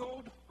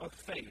shield of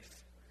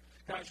faith.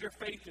 Guys, your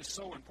faith is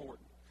so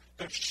important.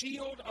 The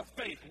shield of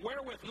faith.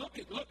 Wherewith, look,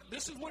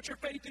 this is what your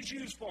faith is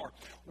used for.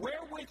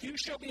 Wherewith you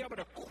shall be able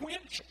to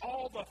quench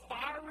all the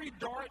fiery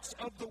darts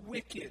of the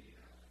wicked.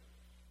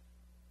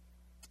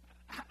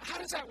 How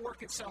does that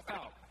work itself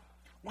out?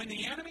 When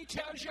the enemy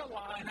tells you a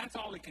lie, and that's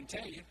all he can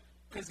tell you,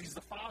 because he's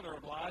the father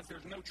of lies,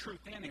 there's no truth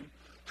in him.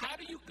 How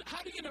do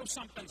you know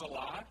something's a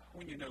lie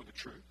when you know the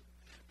truth?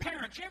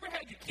 Parents, you ever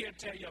had your kid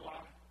tell you a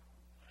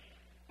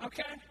lie?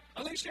 Okay?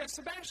 Alicia,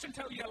 Sebastian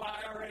told you a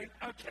lie already?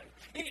 Okay.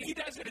 He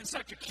does it in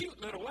such a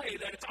cute little way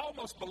that it's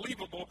almost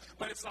believable,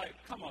 but it's like,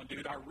 come on,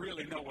 dude, I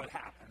really know what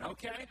happened,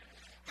 okay?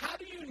 How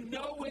do you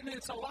know when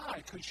it's a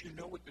lie? Because you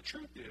know what the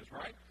truth is,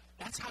 right?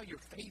 That's how your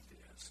faith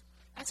is.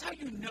 That's how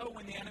you know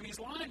when the enemy's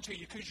lying to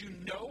you, because you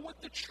know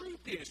what the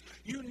truth is.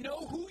 You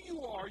know who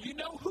you are. You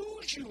know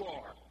whose you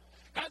are.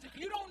 Guys, if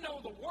you don't know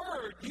the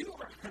word, you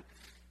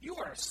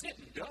are a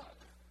sitting duck.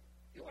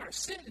 You are a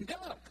sitting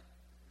duck.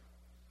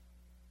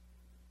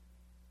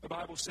 The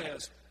Bible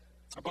says,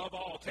 Above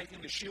all,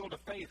 taking the shield of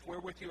faith,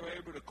 wherewith you are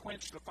able to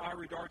quench the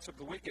fiery darts of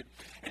the wicked,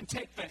 and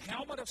take the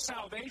helmet of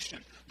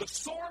salvation, the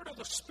sword of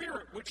the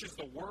Spirit, which is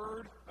the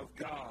word of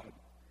God.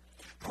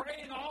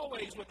 Praying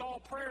always with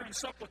all prayer and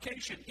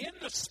supplication in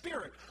the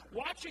Spirit,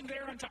 watching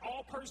thereunto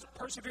all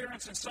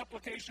perseverance and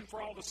supplication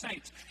for all the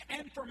saints.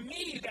 And for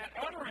me, that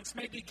utterance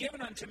may be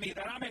given unto me,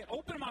 that I may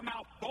open my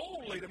mouth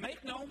boldly to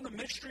make known the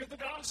mystery of the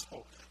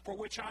gospel, for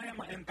which I am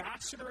an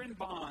ambassador in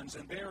bonds,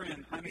 and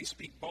therein I may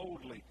speak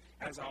boldly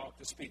as I ought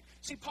to speak.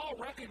 See, Paul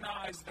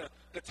recognized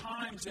the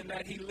times in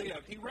that he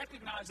lived. He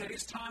recognized that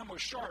his time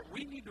was short.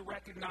 We need to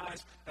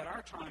recognize that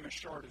our time is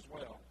short as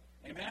well.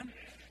 Amen?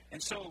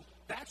 And so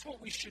that's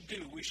what we should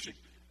do. We should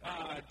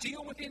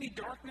deal with any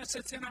darkness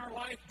that's in our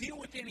life, deal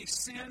with any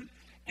sin,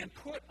 and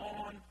put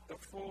on the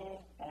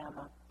full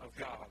armor of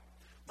God.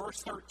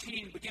 Verse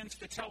 13 begins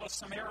to tell us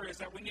some areas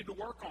that we need to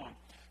work on.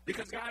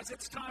 Because, guys,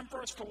 it's time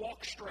for us to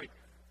walk straight.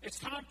 It's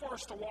time for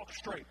us to walk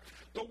straight.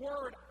 The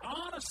word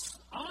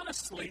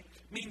honestly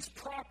means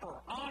proper,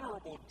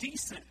 honorable,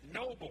 decent,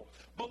 noble.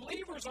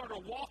 Believers are to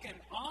walk in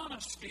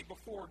honesty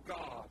before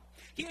God.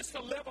 He is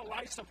to live a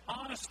life of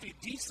honesty,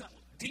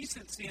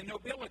 decency, and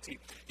nobility.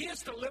 He is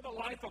to live a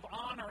life of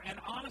honor and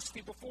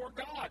honesty before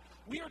God.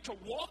 We are to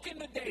walk in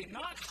the day,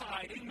 not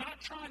hiding,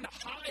 not trying to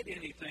hide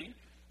anything.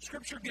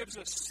 Scripture gives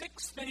us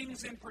 6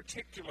 things in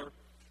particular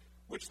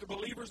which the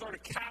believers are to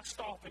cast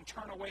off and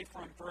turn away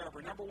from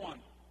forever. Number 1,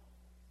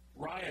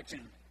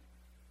 rioting.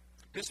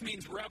 This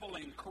means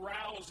reveling,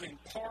 carousing,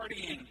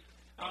 partying,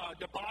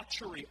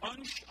 debauchery,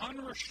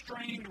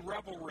 unrestrained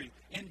revelry,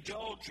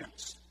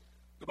 indulgence.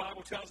 The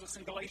Bible tells us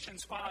in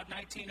Galatians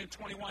 5:19 and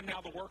 21,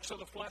 now the works of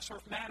the flesh are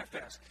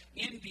manifest,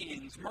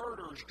 envyings,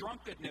 murders,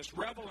 drunkenness,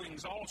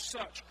 revelings, all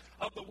such,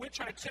 of the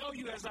which I tell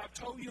you, as I've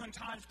told you in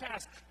times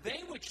past,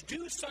 they which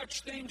do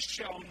such things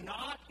shall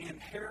not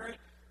inherit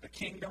the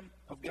kingdom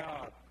of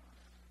God.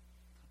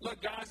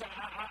 Look, guys,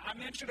 I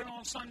mentioned it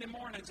on Sunday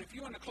mornings. If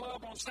you're in the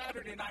club on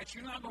Saturday nights,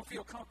 you're not going to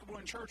feel comfortable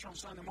in church on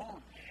Sunday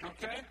morning,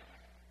 okay?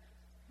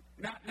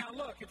 Now,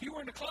 look, if you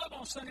were in the club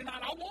on Sunday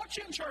night, I want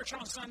you in church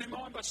on Sunday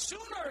morning, but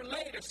sooner or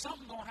later,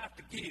 something's going to have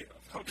to give,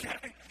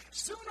 okay?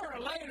 Sooner or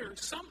later,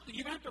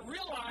 you have to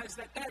realize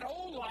that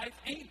old life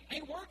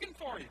ain't working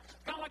for you.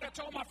 Kind of like I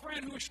told my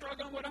friend who was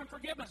struggling with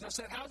unforgiveness. I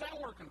said, how's that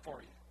working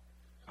for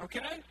you?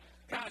 Okay?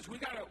 Guys, we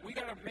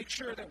gotta make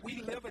sure that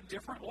we live a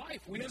different life.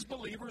 We as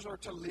believers are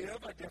to live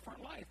a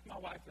different life. My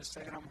wife is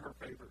saying I'm her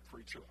favorite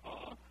preacher.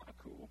 Oh,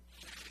 cool.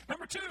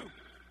 Number 2,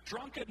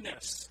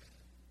 drunkenness.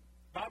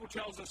 The Bible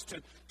tells us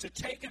to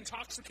take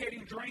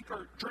intoxicating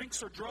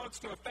drinks or drugs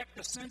to affect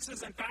the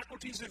senses and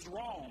faculties is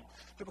wrong.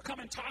 To become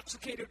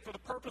intoxicated for the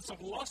purpose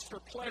of lust or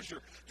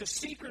pleasure, to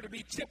seek or to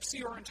be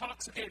tipsy or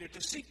intoxicated,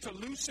 to seek to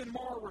loosen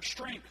moral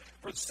restraint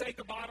for the sake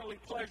of bodily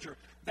pleasure,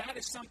 that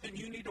is something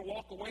you need to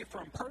walk away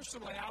from.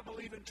 Personally, I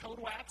believe in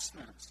total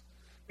abstinence.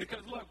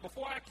 Because, look,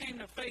 before I came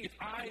to faith,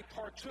 I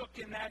partook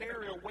in that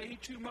area way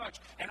too much,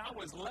 and I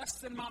was less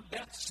than my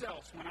best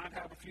self when I'd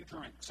have a few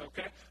drinks,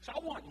 okay? So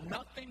I want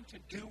nothing to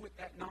do with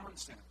that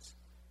nonsense,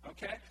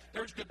 okay?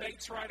 There's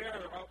debates right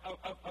there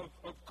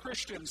of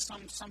Christians.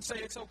 Some say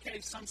it's okay,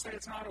 some say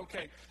it's not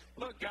okay.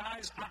 Look,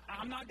 guys,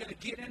 I'm not going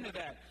to get into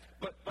that,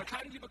 but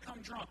how do you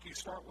become drunk? You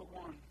start with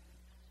one,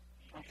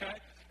 okay?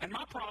 And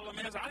my problem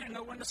is I didn't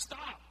know when to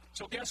stop.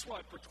 So guess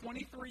what? For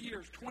 24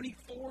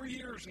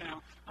 years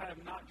now, I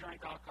have not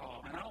drank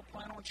alcohol. And I don't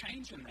plan on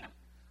changing that.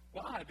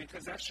 Why?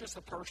 Because that's just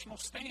a personal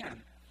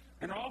stand.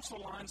 And it also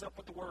lines up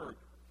with the Word.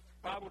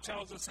 The Bible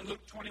tells us in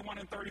Luke 21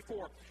 and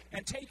 34,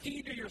 and take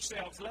heed to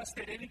yourselves, lest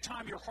at any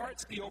time your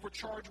hearts be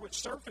overcharged with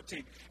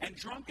surfeiting and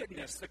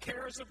drunkenness, the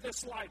cares of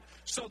this life,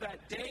 so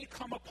that day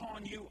come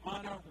upon you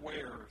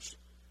unawares.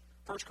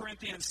 1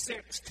 Corinthians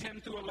 6,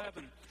 10 through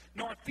 11.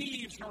 Nor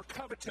thieves, nor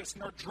covetous,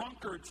 nor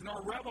drunkards,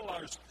 nor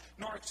revelers,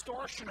 nor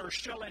extortioners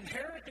shall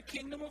inherit the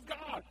kingdom of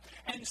God.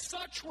 And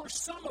such were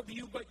some of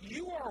you, but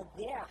you are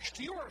washed,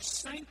 you are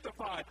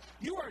sanctified,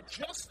 you are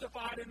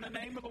justified in the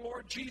name of the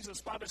Lord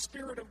Jesus by the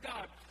Spirit of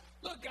God.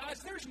 Look,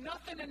 guys, there's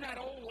nothing in that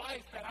old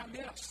life that I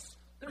miss.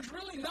 There's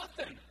really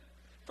nothing.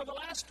 For the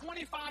last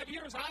 25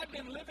 years, I've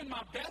been living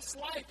my best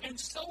life, and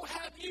so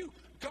have you.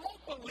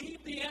 Don't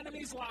believe the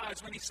enemy's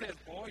lies when he says,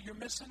 boy, you're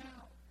missing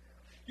out.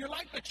 You're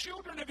like the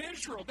children of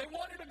Israel. They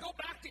wanted to go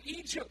back to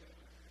Egypt.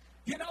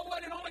 You know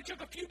what? It only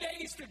took a few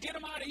days to get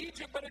them out of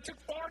Egypt, but it took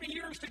 40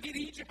 years to get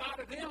Egypt out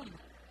of them.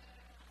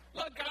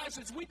 Look, guys,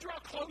 as we draw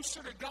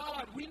closer to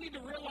God, we need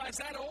to realize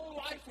that old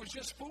life was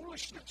just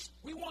foolishness.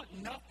 We want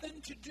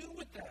nothing to do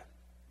with that.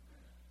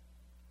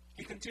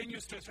 He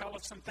continues to tell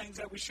us some things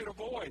that we should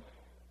avoid.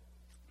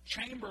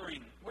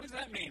 Chambering. What does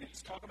that mean?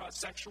 It's talking about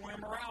sexual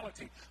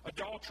immorality,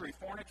 adultery,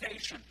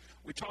 fornication.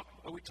 We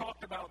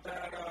talked about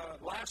that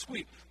last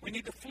week. We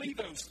need to flee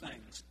those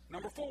things.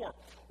 Number 4,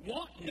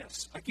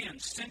 wantonness. Again,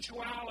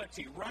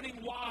 sensuality,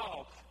 running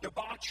wild,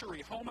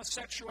 debauchery,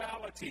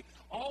 homosexuality.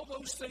 All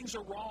those things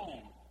are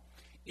wrong.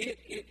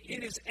 It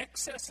is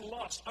excess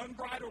lust,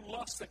 unbridled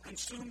lust that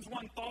consumes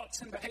one's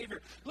thoughts and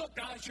behavior. Look,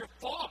 guys, your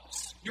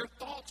thoughts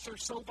are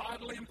so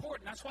vitally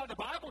important. That's why the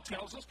Bible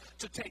tells us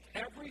to take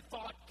every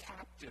thought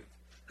captive,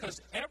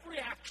 because every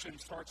action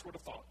starts with a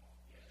thought.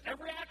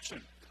 Every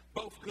action,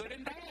 both good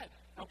and bad.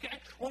 Okay?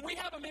 When we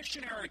have a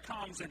missionary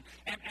comes and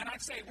I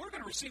say, we're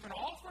going to receive an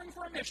offering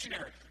for a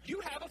missionary, you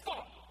have a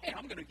thought. Hey,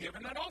 I'm going to give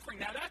him that offering.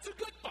 Now, that's a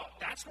good thought.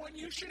 That's one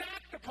you should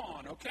act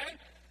upon, okay?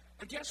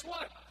 But guess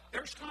what?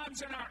 There's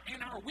times in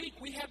our week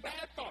we have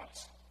bad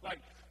thoughts. Like,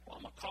 well,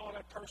 I'm going to call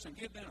that person,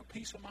 give them a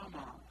piece of my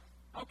mind.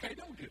 Okay,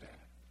 don't do that.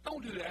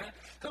 Don't do that.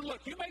 Because,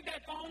 look, you make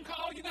that phone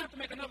call, you're going to have to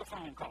make another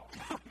phone call,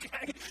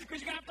 okay?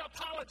 Because you're going to have to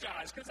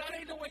apologize, because that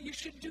ain't the way you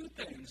should do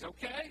things,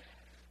 okay?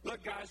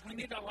 Look, guys, we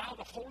need to allow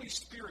the Holy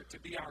Spirit to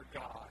be our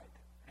guide.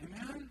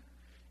 Amen?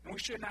 And we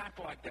shouldn't act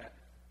like that.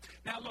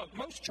 Now, look,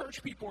 most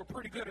church people are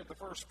pretty good at the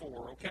first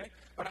four, okay?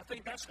 But I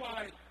think that's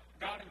why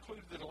God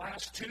included the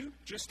last two,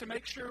 just to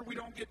make sure we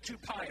don't get too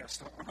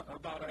pious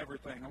about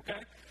everything, okay?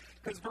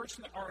 Because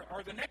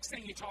the next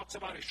thing he talks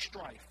about is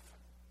strife.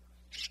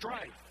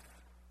 Strife.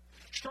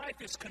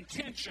 Strife is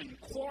contention,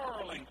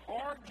 quarreling,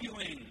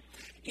 arguing.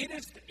 It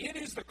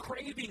is the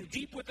craving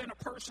deep within a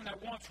person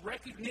that wants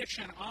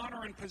recognition,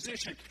 honor, and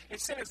position. It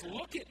says,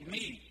 look at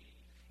me.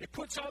 It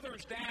puts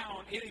others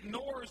down. It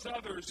ignores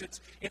others.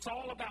 It's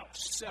all about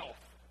self.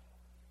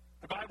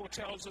 The Bible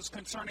tells us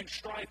concerning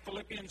strife,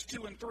 Philippians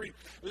 2 and 3,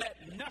 let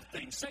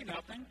nothing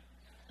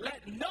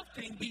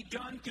be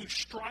done through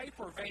strife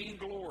or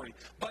vainglory,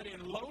 but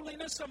in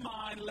lowliness of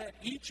mind let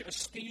each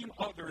esteem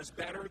others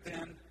better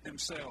than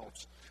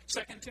themselves.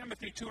 2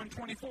 Timothy 2 and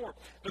 24,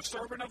 the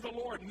servant of the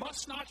Lord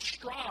must not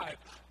strive,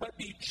 but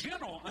be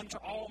gentle unto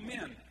all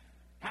men,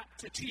 apt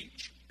to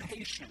teach,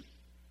 patient.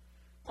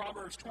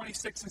 Proverbs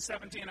 26 and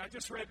 17, I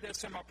just read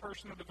this in my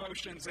personal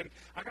devotions, and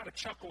I got a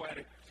chuckle at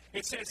it.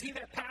 It says, he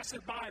that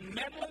passeth by and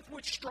meddleth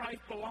with strife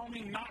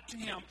belonging not to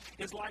him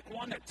is like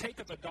one that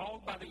taketh a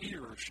dog by the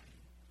ears.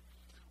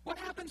 What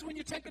happens when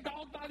you take a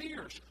dog by the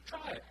ears?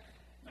 Try it.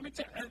 Let me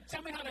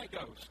tell me how that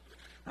goes.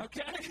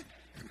 Okay?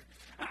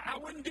 I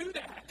wouldn't do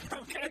that.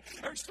 Okay?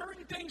 There's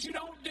certain things you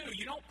don't do.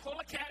 You don't pull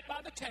a cat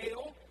by the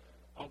tail.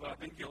 Although I've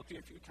been guilty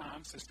a few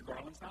times. Sister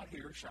Garland's not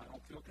here, so I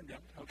don't feel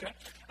condemned. Okay?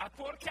 I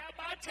pulled a cat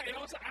by the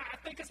tail. I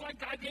think it's like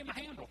God gave him a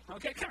handle.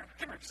 Okay? Come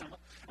here, Simba.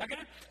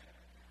 Okay?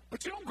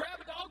 But you don't grab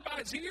a dog by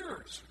his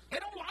ears. They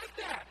don't like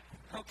that.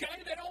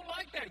 Okay? They don't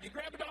like that. You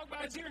grab a dog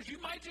by his ears, you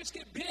might just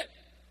get bit.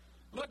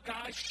 Look,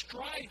 guys,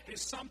 strife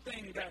is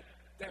something that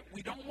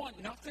we don't want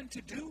nothing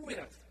to do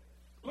with.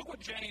 Look what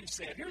James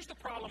said. Here's the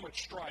problem with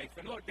strife.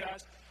 And look,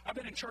 guys, I've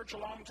been in church a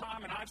long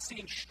time, and I've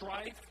seen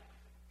strife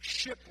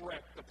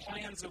shipwreck the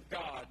plans of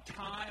God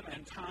time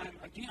and time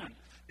again.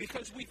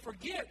 Because we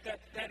forget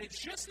that it's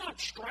just not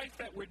strife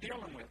that we're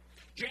dealing with.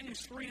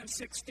 James 3 and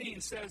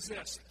 16 says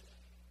this.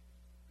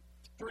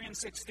 3 and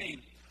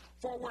 16.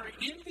 For where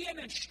envy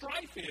and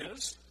strife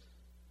is,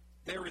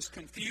 there is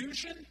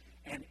confusion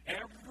and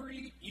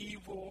every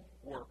evil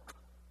work.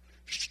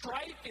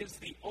 Strife is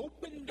the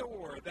open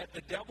door that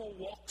the devil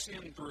walks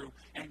in through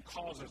and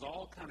causes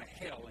all kind of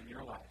hell in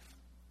your life.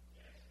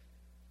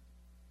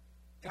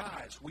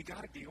 Guys, we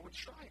got to deal with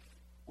strife.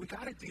 We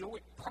got to deal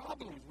with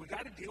problems. We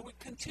got to deal with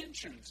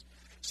contentions.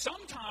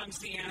 Sometimes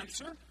the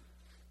answer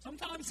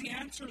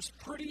is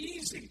pretty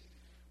easy.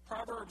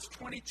 Proverbs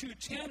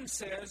 22:10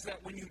 says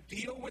that when you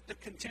deal with the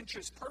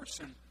contentious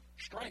person,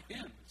 strife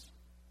ends.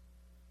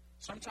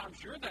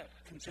 Sometimes you're that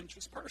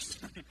contentious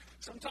person.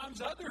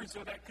 Sometimes others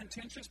are that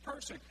contentious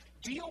person.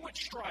 Deal with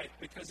strife,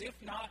 because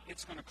if not,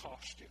 it's going to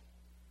cost you.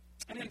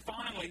 And then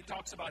finally, he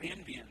talks about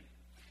envying.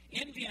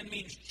 Envying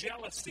means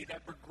jealousy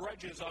that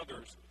begrudges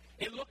others.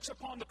 It looks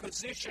upon the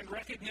position,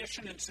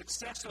 recognition, and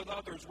success of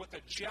others with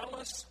a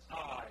jealous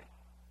eye.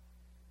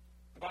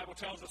 The Bible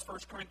tells us, 1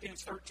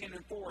 Corinthians 13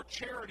 and 4,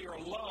 charity or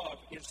love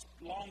is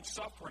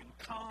long-suffering,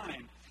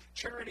 kind.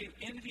 Charity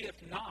envieth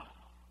not,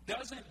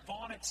 doesn't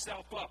vaunt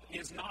itself up,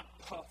 is not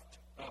puffed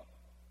up.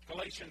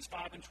 Galatians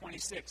 5 and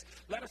 26.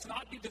 Let us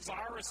not be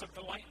desirous of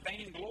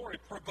vain glory,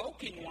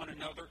 provoking one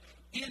another,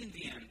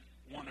 envying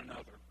one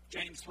another.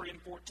 James 3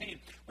 and 14.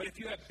 But if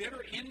you have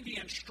bitter envy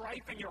and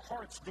strife in your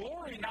hearts,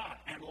 glory not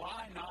and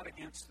lie not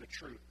against the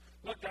truth.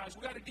 Look, guys,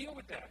 we got to deal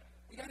with that.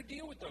 We got to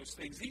deal with those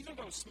things. These are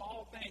those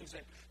small things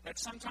that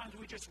sometimes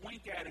we just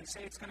wink at and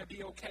say it's going to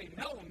be okay.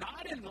 No,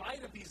 not in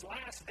light of these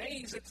last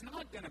days. It's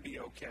not going to be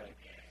okay.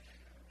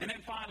 And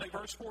then finally,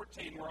 verse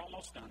 14. We're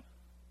almost done.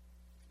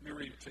 Let me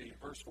read it to you.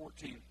 Verse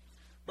 14.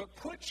 But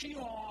put ye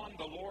on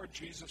the Lord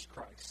Jesus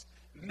Christ.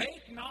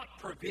 Make not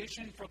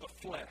provision for the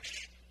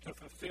flesh to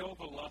fulfill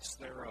the lusts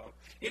thereof.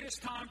 It is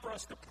time for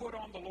us to put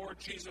on the Lord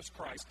Jesus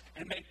Christ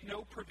and make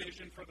no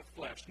provision for the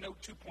flesh.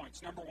 Note 2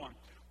 points. Number one,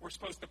 we're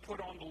supposed to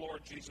put on the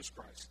Lord Jesus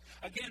Christ.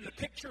 Again, the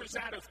picture is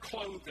that of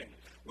clothing.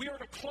 We are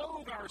to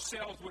clothe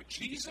ourselves with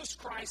Jesus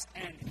Christ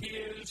and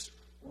His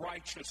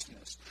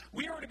righteousness.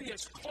 We are to be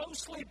as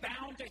closely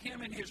bound to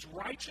Him in His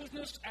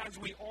righteousness as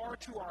we are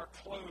to our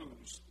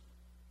clothes.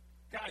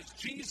 Guys,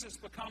 Jesus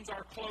becomes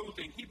our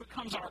clothing. He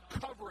becomes our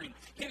covering.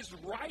 His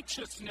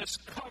righteousness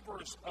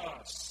covers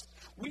us.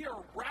 We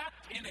are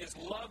wrapped in his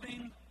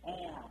loving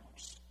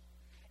arms.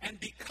 And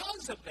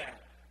because of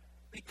that,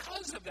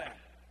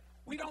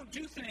 we don't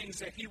do things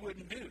that he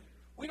wouldn't do.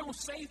 We don't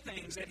say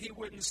things that he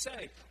wouldn't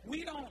say.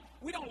 We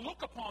don't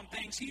look upon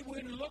things he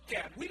wouldn't look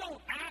at. We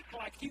don't act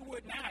like he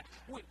wouldn't act.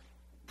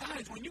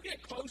 Guys, when you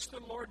get close to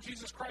the Lord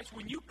Jesus Christ,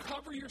 when you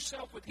cover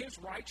yourself with his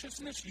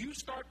righteousness, you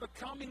start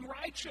becoming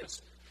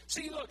righteous.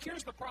 See, look,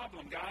 here's the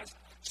problem, guys.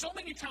 So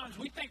many times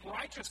we think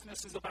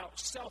righteousness is about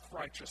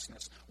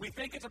self-righteousness. We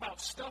think it's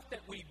about stuff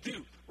that we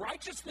do.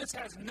 Righteousness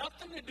has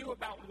nothing to do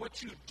about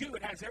what you do.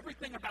 It has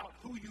everything about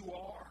who you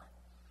are.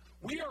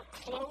 We are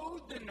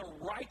clothed in the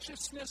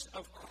righteousness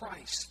of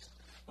Christ.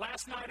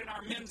 Last night in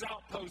our men's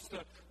outpost,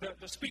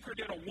 the speaker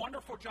did a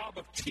wonderful job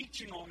of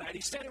teaching on that.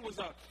 He said it was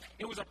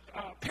a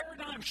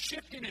paradigm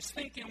shift in his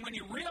thinking when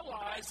he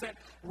realized that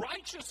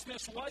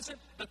righteousness wasn't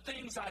the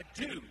things I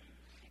do.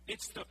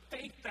 It's the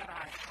faith that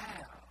I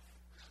have,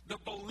 the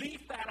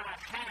belief that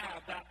I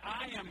have that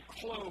I am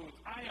clothed,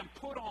 I am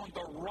put on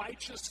the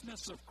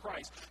righteousness of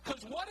Christ.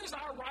 Because what is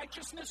our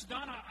righteousness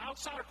done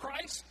outside of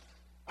Christ?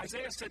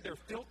 Isaiah said they're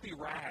filthy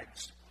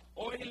rags,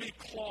 oily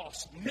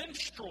cloths,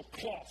 menstrual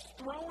cloths,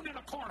 thrown in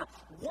a corner,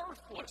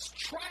 worthless,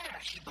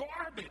 trash,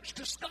 garbage,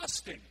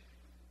 disgusting.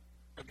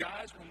 But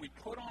guys, when we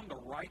put on the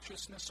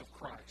righteousness of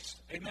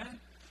Christ, amen?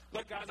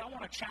 Look, guys, I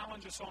want to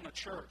challenge us on a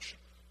church.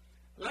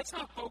 Let's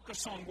not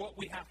focus on what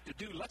we have to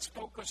do. Let's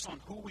focus on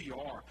who we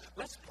are.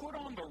 Let's put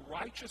on the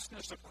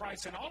righteousness of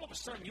Christ, and all of a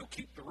sudden, you'll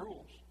keep the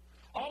rules.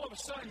 All of a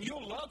sudden,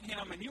 you'll love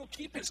him, and you'll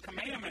keep his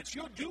commandments.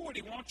 You'll do what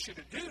he wants you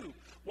to do.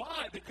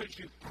 Why? Because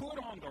you put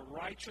on the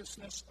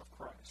righteousness of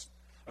Christ.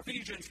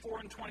 Ephesians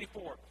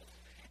 4:24.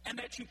 And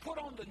that you put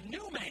on the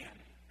new man,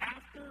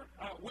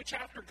 which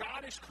after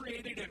God is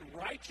created in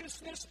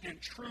righteousness and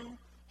true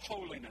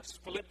holiness.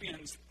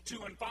 Philippians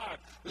 2:5.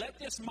 Let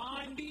this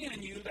mind be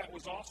in you that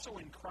was also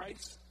in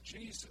Christ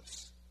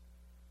Jesus.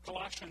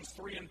 Colossians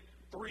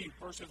 3:3,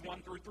 verses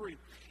 1-3.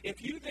 If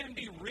you then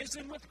be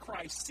risen with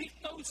Christ, seek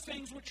those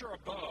things which are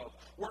above,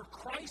 where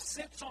Christ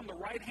sits on the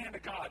right hand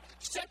of God.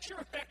 Set your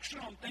affection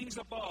on things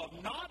above,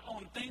 not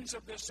on things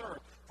of this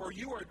earth. For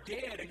you are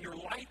dead, and your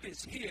life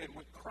is hid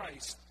with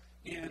Christ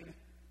in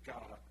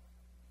God.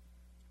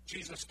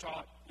 Jesus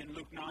taught in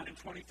Luke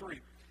 9:23.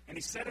 And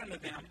he said unto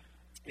them,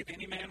 if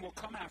any man will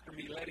come after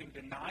me, let him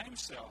deny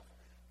himself,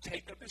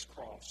 take up his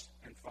cross,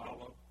 and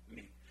follow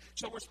me.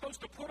 So we're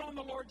supposed to put on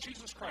the Lord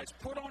Jesus Christ,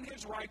 put on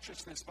his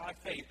righteousness by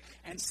faith,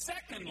 and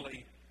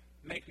secondly,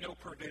 make no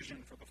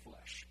provision for the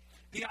flesh.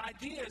 The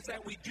idea is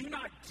that we do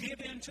not give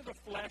in to the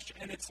flesh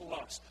and its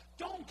lust.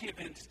 Don't give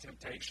in to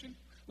temptation.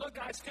 Look,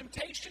 guys,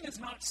 temptation is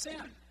not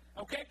sin,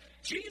 okay?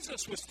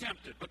 Jesus was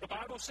tempted, but the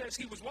Bible says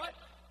he was what?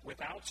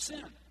 Without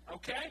sin,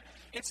 okay?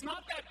 It's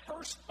not that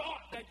first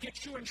thought that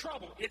gets you in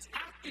trouble. It's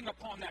acting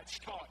upon that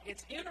thought.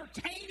 It's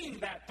entertaining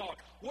that thought.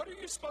 What are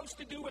you supposed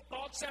to do with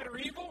thoughts that are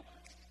evil?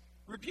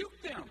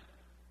 Rebuke them.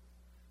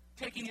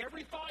 Taking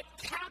every thought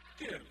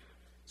captive.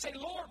 Say,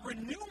 Lord,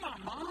 renew my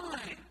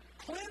mind.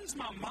 Cleanse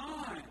my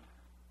mind.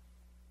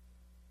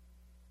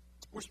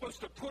 We're supposed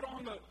to put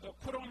on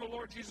the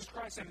Lord Jesus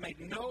Christ and make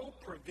no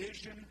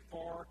provision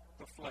for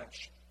the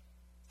flesh.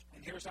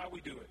 And here's how we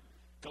do it.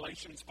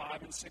 Galatians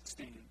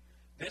 5:16.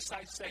 This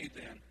I say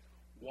then,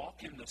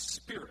 walk in the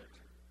Spirit,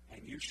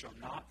 and you shall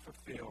not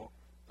fulfill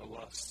the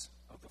lusts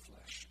of the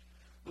flesh.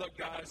 Look,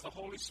 guys, the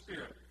Holy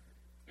Spirit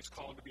is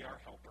called to be our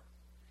helper.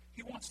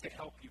 He wants to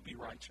help you be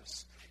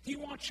righteous. He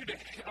wants you to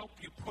help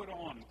you put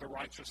on the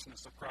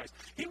righteousness of Christ.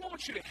 He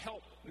wants you to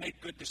help make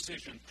good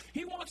decisions.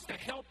 He wants to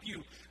help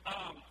you.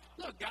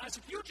 Look, guys,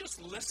 if you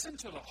just listen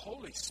to the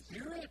Holy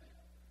Spirit,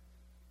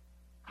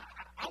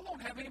 I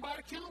won't have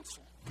anybody to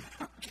counsel.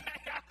 Okay?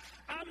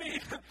 I mean,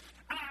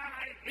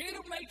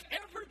 it'll make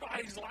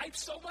everybody's life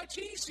so much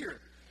easier.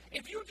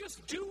 If you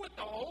just do what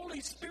the Holy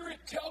Spirit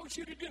tells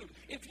you to do,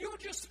 if you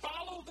just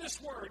follow this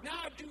word.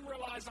 Now, I do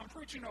realize I'm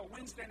preaching to a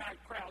Wednesday night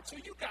crowd, so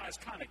you guys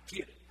kind of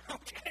get it,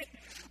 okay?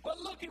 But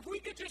look, if we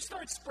could just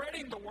start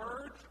spreading the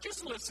word,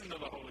 just listen to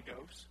the Holy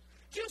Ghost.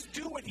 Just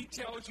do what he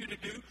tells you to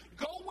do.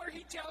 Go where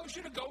he tells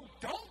you to go.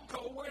 Don't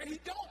go where he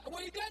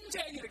doesn't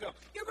tell you to go.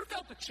 You ever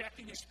felt a check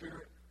in your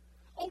spirit?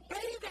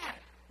 Obey that.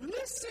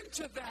 Listen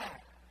to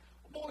that.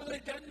 Boy,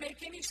 it doesn't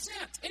make any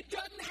sense. It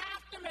doesn't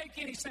have to make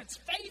any sense.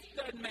 Faith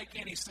doesn't make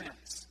any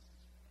sense.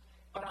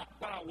 But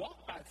I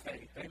walk by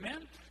faith.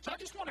 Amen? So I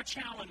just want to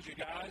challenge you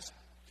guys.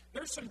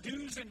 There's some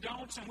do's and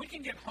don'ts, and we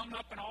can get hung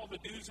up in all the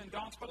do's and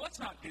don'ts, but let's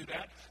not do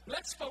that.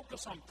 Let's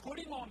focus on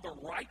putting on the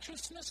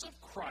righteousness of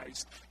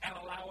Christ and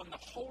allowing the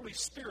Holy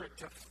Spirit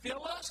to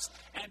fill us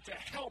and to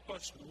help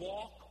us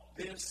walk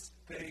this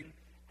thing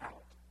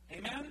out.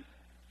 Amen?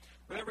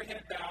 With every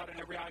head bowed and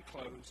every eye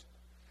closed.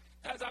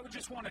 Guys, I would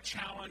just want to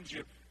challenge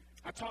you.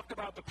 I talked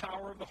about the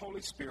power of the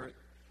Holy Spirit,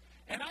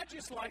 and I'd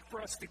just like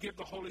for us to give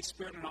the Holy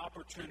Spirit an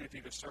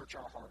opportunity to search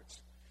our hearts.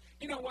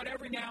 You know what,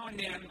 every now and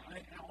then,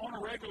 on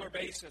a regular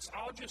basis,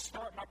 I'll just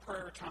start my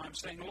prayer time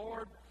saying,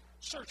 Lord,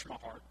 search my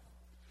heart.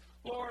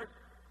 Lord,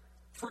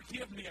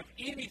 Forgive me of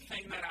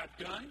anything that I've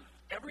done,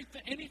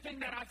 anything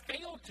that I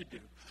failed to do.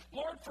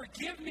 Lord,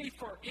 forgive me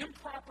for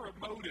improper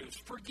motives.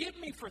 Forgive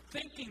me for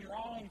thinking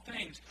wrong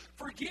things.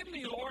 Forgive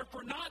me, Lord,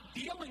 for not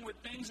dealing with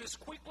things as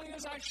quickly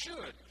as I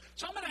should.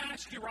 So I'm going to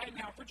ask you right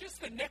now for just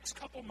the next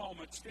couple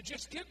moments to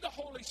just give the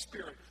Holy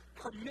Spirit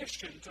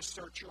permission to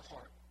search your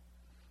heart.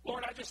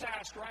 Lord, I just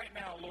ask right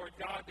now, Lord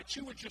God, that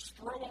you would just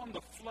throw on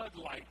the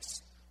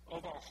floodlights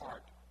of our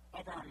heart,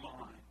 of our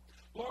mind.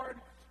 Lord,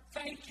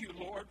 thank you,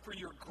 Lord, for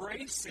your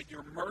grace and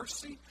your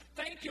mercy.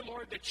 Thank you,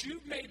 Lord, that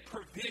you've made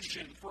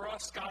provision for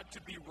us, God,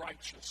 to be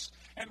righteous.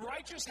 And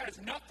righteous has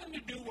nothing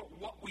to do with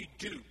what we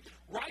do.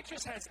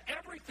 Righteous has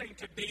everything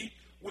to be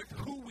with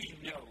who we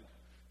know.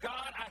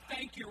 God, I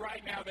thank you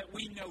right now that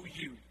we know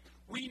you.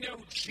 We know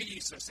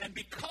Jesus. And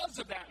because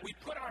of that, we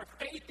put our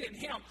faith in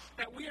him,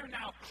 that we are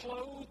now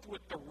clothed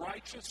with the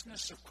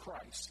righteousness of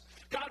Christ.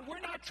 God,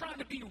 we're not trying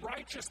to be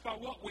righteous by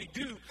what we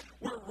do.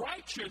 We're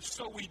righteous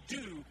so we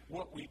do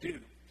what we do.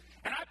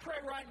 And I pray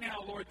right now,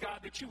 Lord God,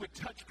 that you would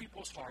touch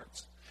people's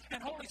hearts.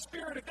 And Holy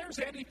Spirit, if there's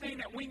anything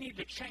that we need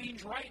to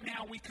change right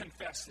now, we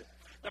confess it.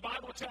 The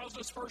Bible tells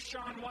us, 1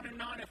 John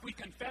 1:9, if we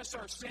confess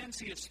our sins,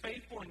 he is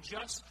faithful and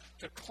just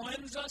to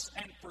cleanse us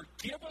and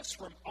forgive us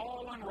from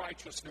all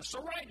unrighteousness.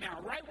 So right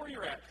now, right where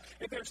you're at,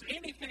 if there's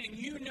anything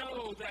you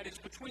know that is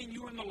between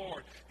you and the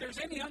Lord, if there's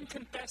any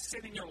unconfessed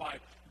sin in your life,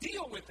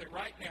 deal with it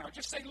right now.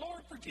 Just say,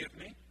 Lord, forgive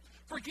me.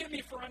 Forgive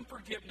me for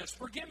unforgiveness.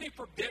 Forgive me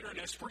for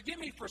bitterness. Forgive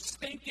me for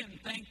stinking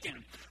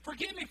thinking.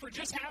 Forgive me for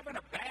just having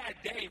a bad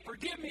day.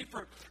 Forgive me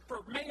for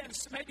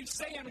maybe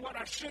saying what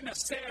I shouldn't have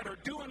said or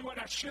doing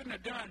what I shouldn't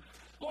have done.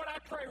 Lord, I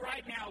pray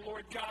right now,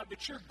 Lord God,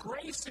 that your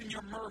grace and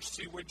your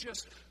mercy would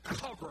just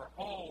cover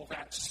all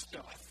that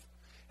stuff.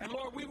 And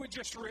Lord, we would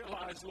just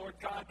realize, Lord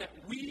God, that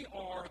we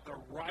are the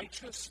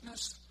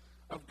righteousness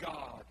of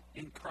God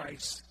in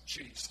Christ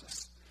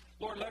Jesus.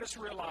 Lord, let us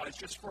realize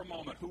just for a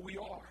moment who we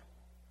are.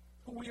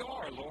 Who we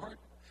are, Lord.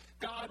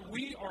 God,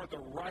 we are the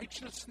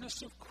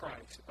righteousness of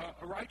Christ,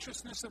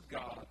 righteousness of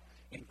God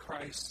in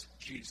Christ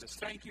Jesus.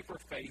 Thank you for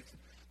faith.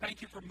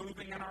 Thank you for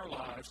moving in our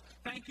lives.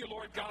 Thank you,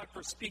 Lord God,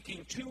 for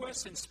speaking to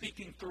us and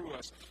speaking through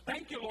us.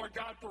 Thank you, Lord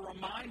God, for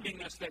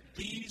reminding us that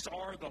these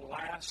are the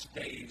last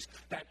days,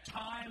 that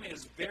time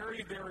is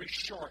very, very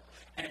short,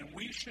 and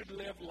we should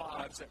live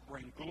lives that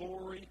bring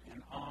glory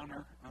and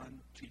honor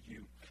unto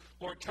you.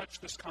 Lord, touch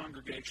this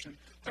congregation.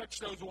 Touch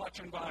those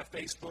watching via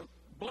Facebook.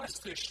 Bless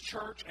this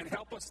church and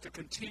help us to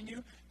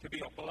continue to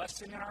be a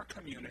blessing in our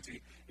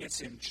community.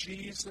 It's in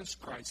Jesus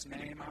Christ's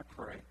name I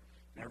pray.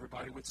 And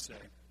everybody would say,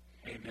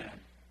 amen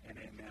and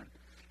amen.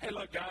 Hey,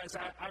 look, guys,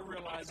 I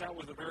realize that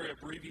was a very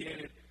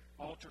abbreviated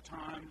altar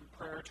time,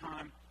 prayer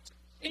time.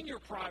 In your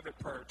private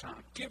prayer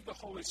time, give the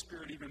Holy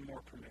Spirit even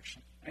more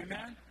permission.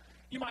 Amen?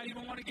 You might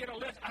even want to get a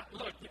list.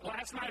 Look,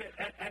 last night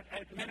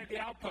at Men at the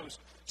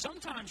Outpost,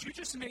 sometimes you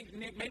just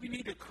maybe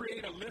need to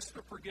create a list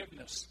of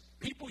forgiveness.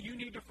 People you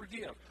need to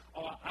forgive.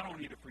 Oh, I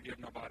don't need to forgive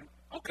nobody.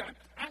 Okay,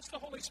 ask the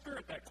Holy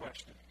Spirit that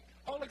question.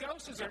 Holy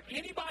Ghost, is there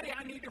anybody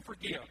I need to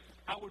forgive?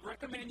 I would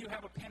recommend you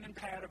have a pen and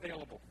pad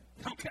available.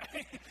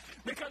 Okay?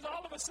 Because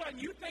all of a sudden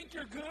you think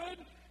you're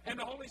good, and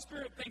the Holy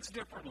Spirit thinks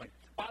differently.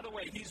 By the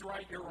way, he's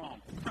right, you're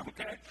wrong.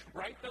 Okay?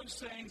 Write those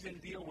things and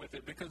deal with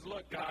it. Because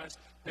look, guys,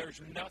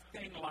 there's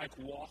nothing like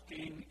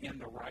walking in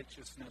the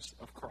righteousness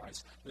of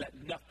Christ. Let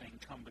nothing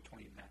come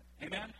between that. Amen?